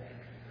devil.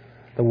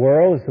 The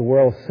world is the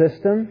world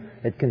system.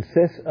 It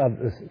consists of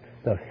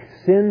the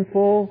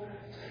sinful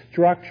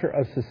structure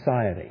of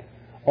society.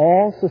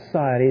 All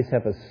societies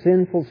have a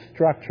sinful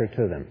structure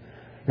to them.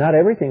 Not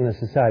everything in the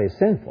society is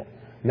sinful.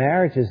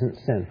 Marriage isn't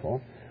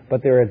sinful,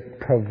 but there are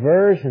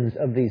perversions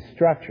of these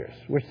structures.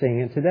 We're seeing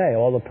it today,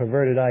 all the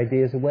perverted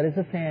ideas of what is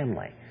a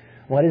family,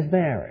 what is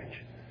marriage,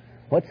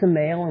 what's a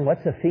male and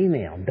what's a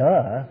female,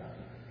 duh.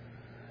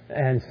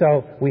 And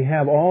so we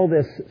have all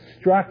this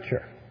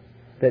structure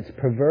that's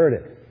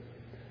perverted.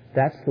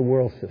 That's the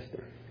world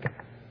system.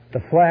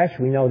 The flesh,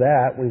 we know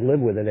that, we live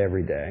with it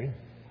every day.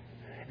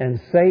 And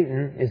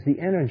Satan is the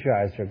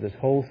energizer of this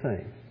whole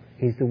thing.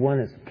 He's the one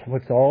that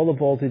puts all the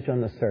voltage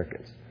on the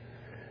circuits.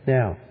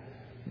 Now,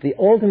 the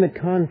ultimate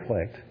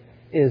conflict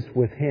is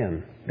with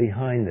him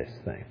behind this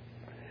thing.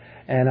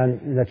 And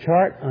on the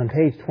chart on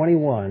page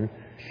 21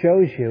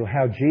 shows you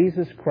how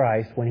Jesus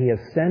Christ, when He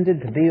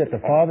ascended to be at the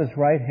Father's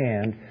right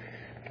hand,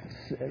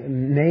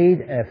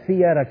 made a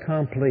fiat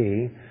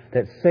accompli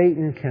that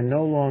Satan can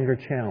no longer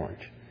challenge.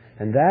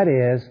 And that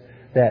is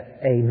that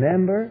a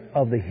member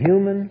of the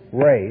human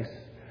race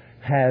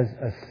has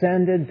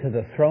ascended to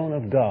the throne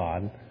of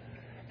God,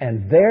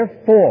 and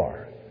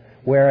therefore,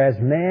 whereas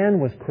man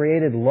was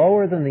created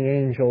lower than the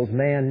angels,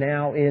 man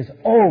now is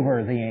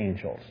over the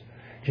angels.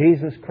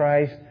 Jesus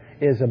Christ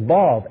is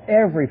above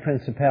every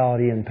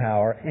principality and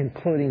power,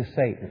 including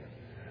Satan.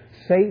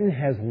 Satan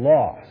has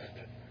lost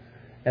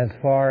as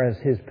far as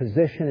his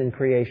position in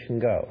creation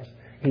goes.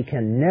 He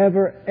can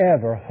never,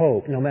 ever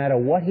hope, no matter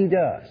what he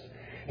does,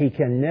 he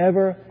can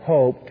never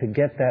hope to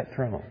get that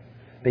throne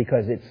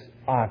because it's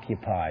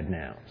occupied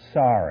now.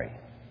 Sorry.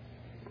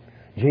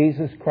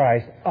 Jesus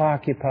Christ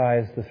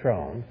occupies the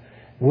throne,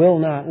 will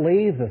not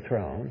leave the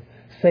throne.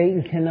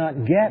 Satan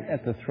cannot get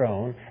at the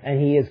throne, and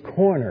he is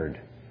cornered.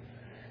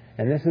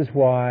 And this is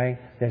why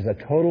there's a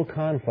total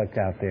conflict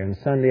out there. And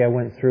Sunday I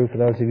went through, for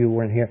those of you who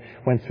weren't here,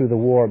 went through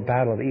the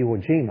Battle of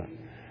Iwo Jima.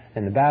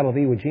 And the Battle of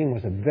Iwo Jima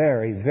was a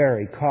very,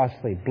 very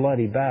costly,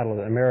 bloody battle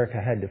that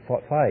America had to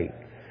fight.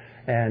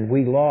 And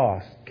we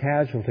lost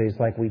casualties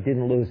like we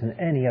didn't lose in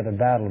any other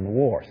battle in the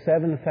war.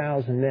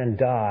 7,000 men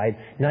died,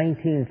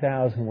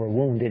 19,000 were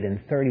wounded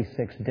in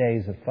 36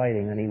 days of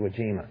fighting on Iwo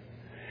Jima.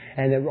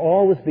 And it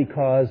all was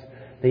because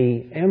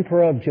the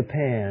Emperor of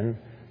Japan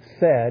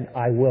said,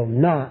 I will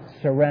not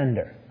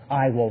surrender.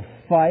 I will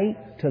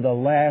fight to the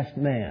last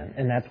man.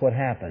 And that's what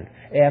happened.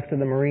 After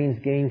the Marines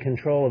gained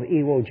control of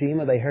Iwo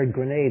Jima, they heard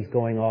grenades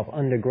going off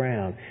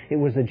underground. It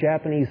was the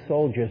Japanese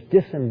soldiers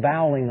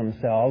disemboweling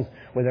themselves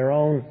with their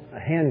own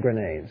hand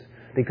grenades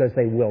because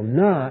they will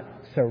not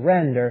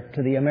surrender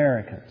to the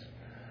Americans.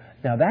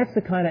 Now that's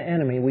the kind of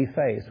enemy we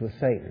face with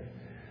Satan.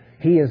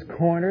 He is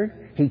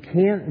cornered. He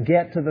can't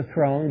get to the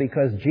throne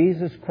because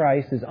Jesus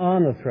Christ is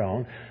on the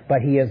throne,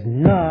 but he is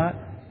not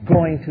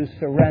going to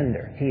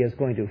surrender. He is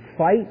going to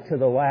fight to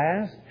the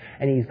last,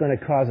 and he's going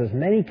to cause as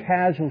many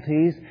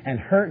casualties and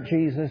hurt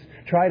Jesus,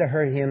 try to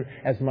hurt him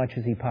as much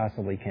as he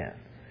possibly can.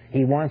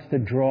 He wants to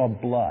draw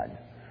blood.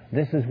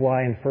 This is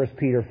why in 1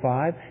 Peter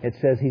 5 it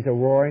says he's a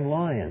roaring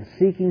lion,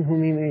 seeking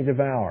whom he may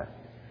devour.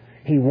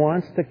 He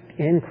wants to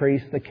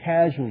increase the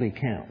casualty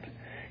count.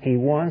 He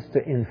wants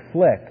to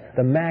inflict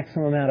the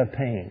maximum amount of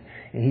pain.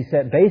 And he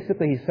said,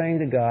 basically he's saying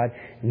to God,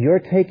 you're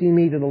taking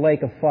me to the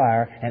lake of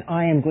fire, and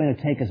I am going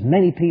to take as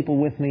many people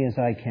with me as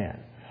I can.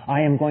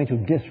 I am going to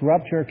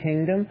disrupt your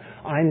kingdom.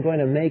 I'm going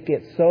to make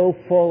it so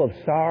full of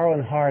sorrow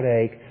and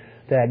heartache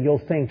that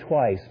you'll think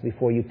twice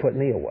before you put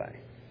me away.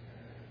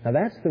 Now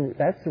that's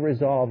the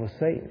resolve of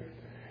Satan.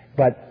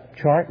 But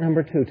chart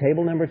number 2,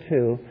 table number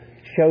 2,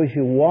 shows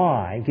you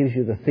why, gives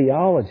you the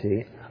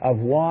theology of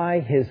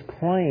why his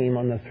claim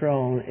on the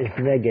throne is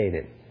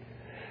negated.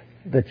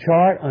 The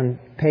chart on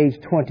page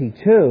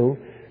 22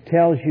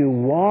 tells you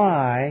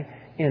why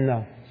in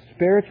the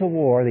spiritual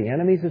war, the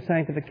enemies of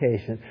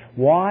sanctification,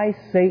 why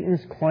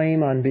Satan's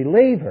claim on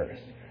believers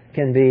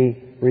can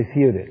be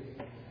refuted.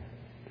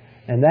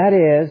 And that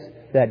is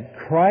that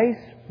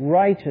Christ's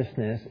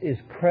righteousness is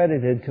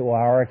credited to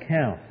our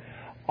account.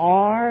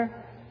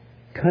 Our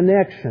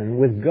connection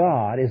with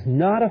God is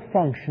not a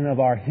function of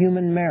our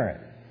human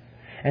merit.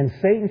 And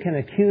Satan can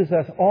accuse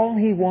us all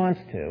he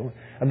wants to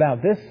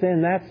about this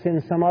sin, that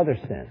sin, some other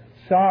sin.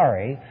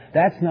 Sorry,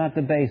 that's not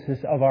the basis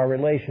of our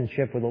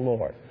relationship with the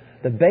Lord.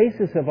 The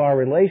basis of our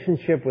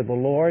relationship with the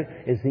Lord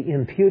is the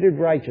imputed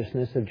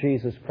righteousness of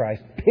Jesus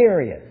Christ,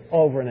 period,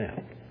 over and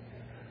out.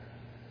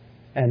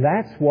 And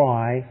that's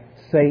why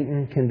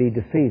Satan can be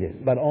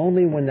defeated, but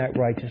only when that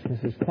righteousness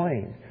is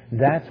claimed.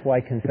 That's why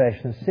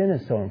confession of sin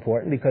is so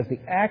important, because the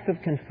act of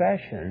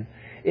confession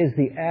is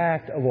the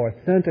act of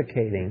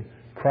authenticating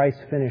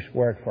Christ's finished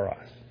work for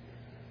us.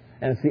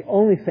 And it's the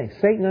only thing.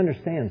 Satan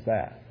understands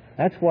that.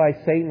 That's why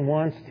Satan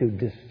wants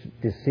to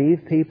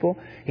deceive people.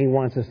 He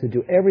wants us to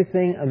do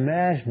everything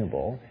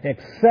imaginable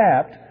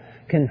except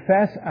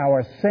confess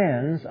our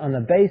sins on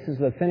the basis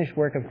of the finished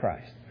work of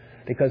Christ.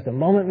 Because the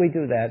moment we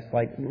do that, it's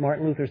like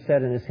Martin Luther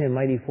said in his hymn,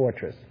 Mighty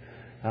Fortress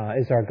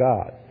is our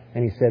God.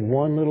 And he said,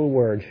 one little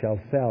word shall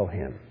fell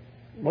him.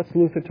 What's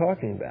Luther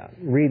talking about?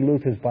 Read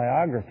Luther's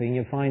biography and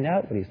you find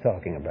out what he's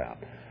talking about.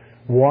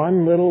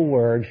 One little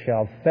word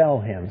shall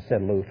fell him,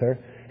 said Luther.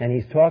 And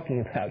he's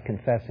talking about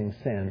confessing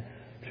sin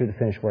through the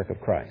finished work of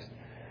Christ.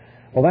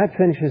 Well, that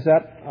finishes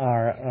up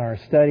our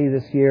study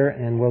this year,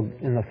 and we'll,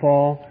 in the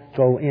fall,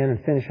 go in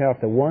and finish out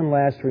the one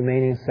last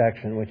remaining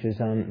section, which is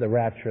on the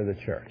rapture of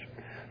the church.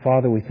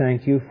 Father, we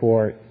thank you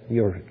for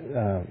your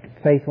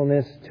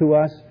faithfulness to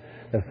us,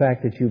 the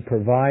fact that you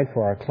provide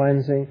for our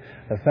cleansing,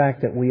 the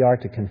fact that we are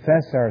to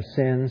confess our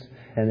sins,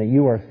 and that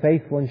you are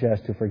faithful and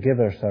just to forgive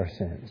us our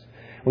sins.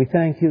 We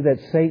thank you that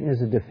Satan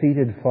is a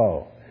defeated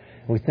foe.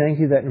 We thank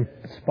you that in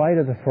spite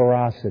of the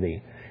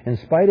ferocity, in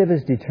spite of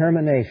his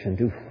determination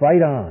to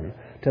fight on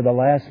to the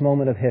last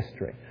moment of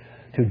history,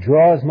 to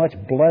draw as much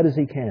blood as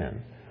he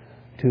can,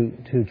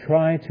 to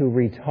try to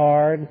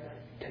retard,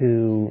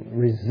 to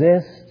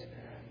resist,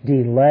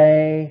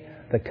 delay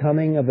the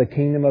coming of the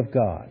kingdom of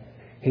God,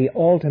 he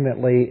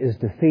ultimately is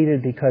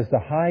defeated because the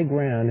high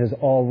ground has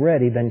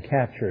already been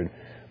captured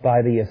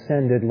by the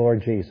ascended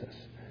Lord Jesus.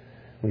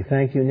 We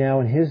thank you now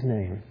in his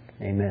name.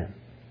 Amen.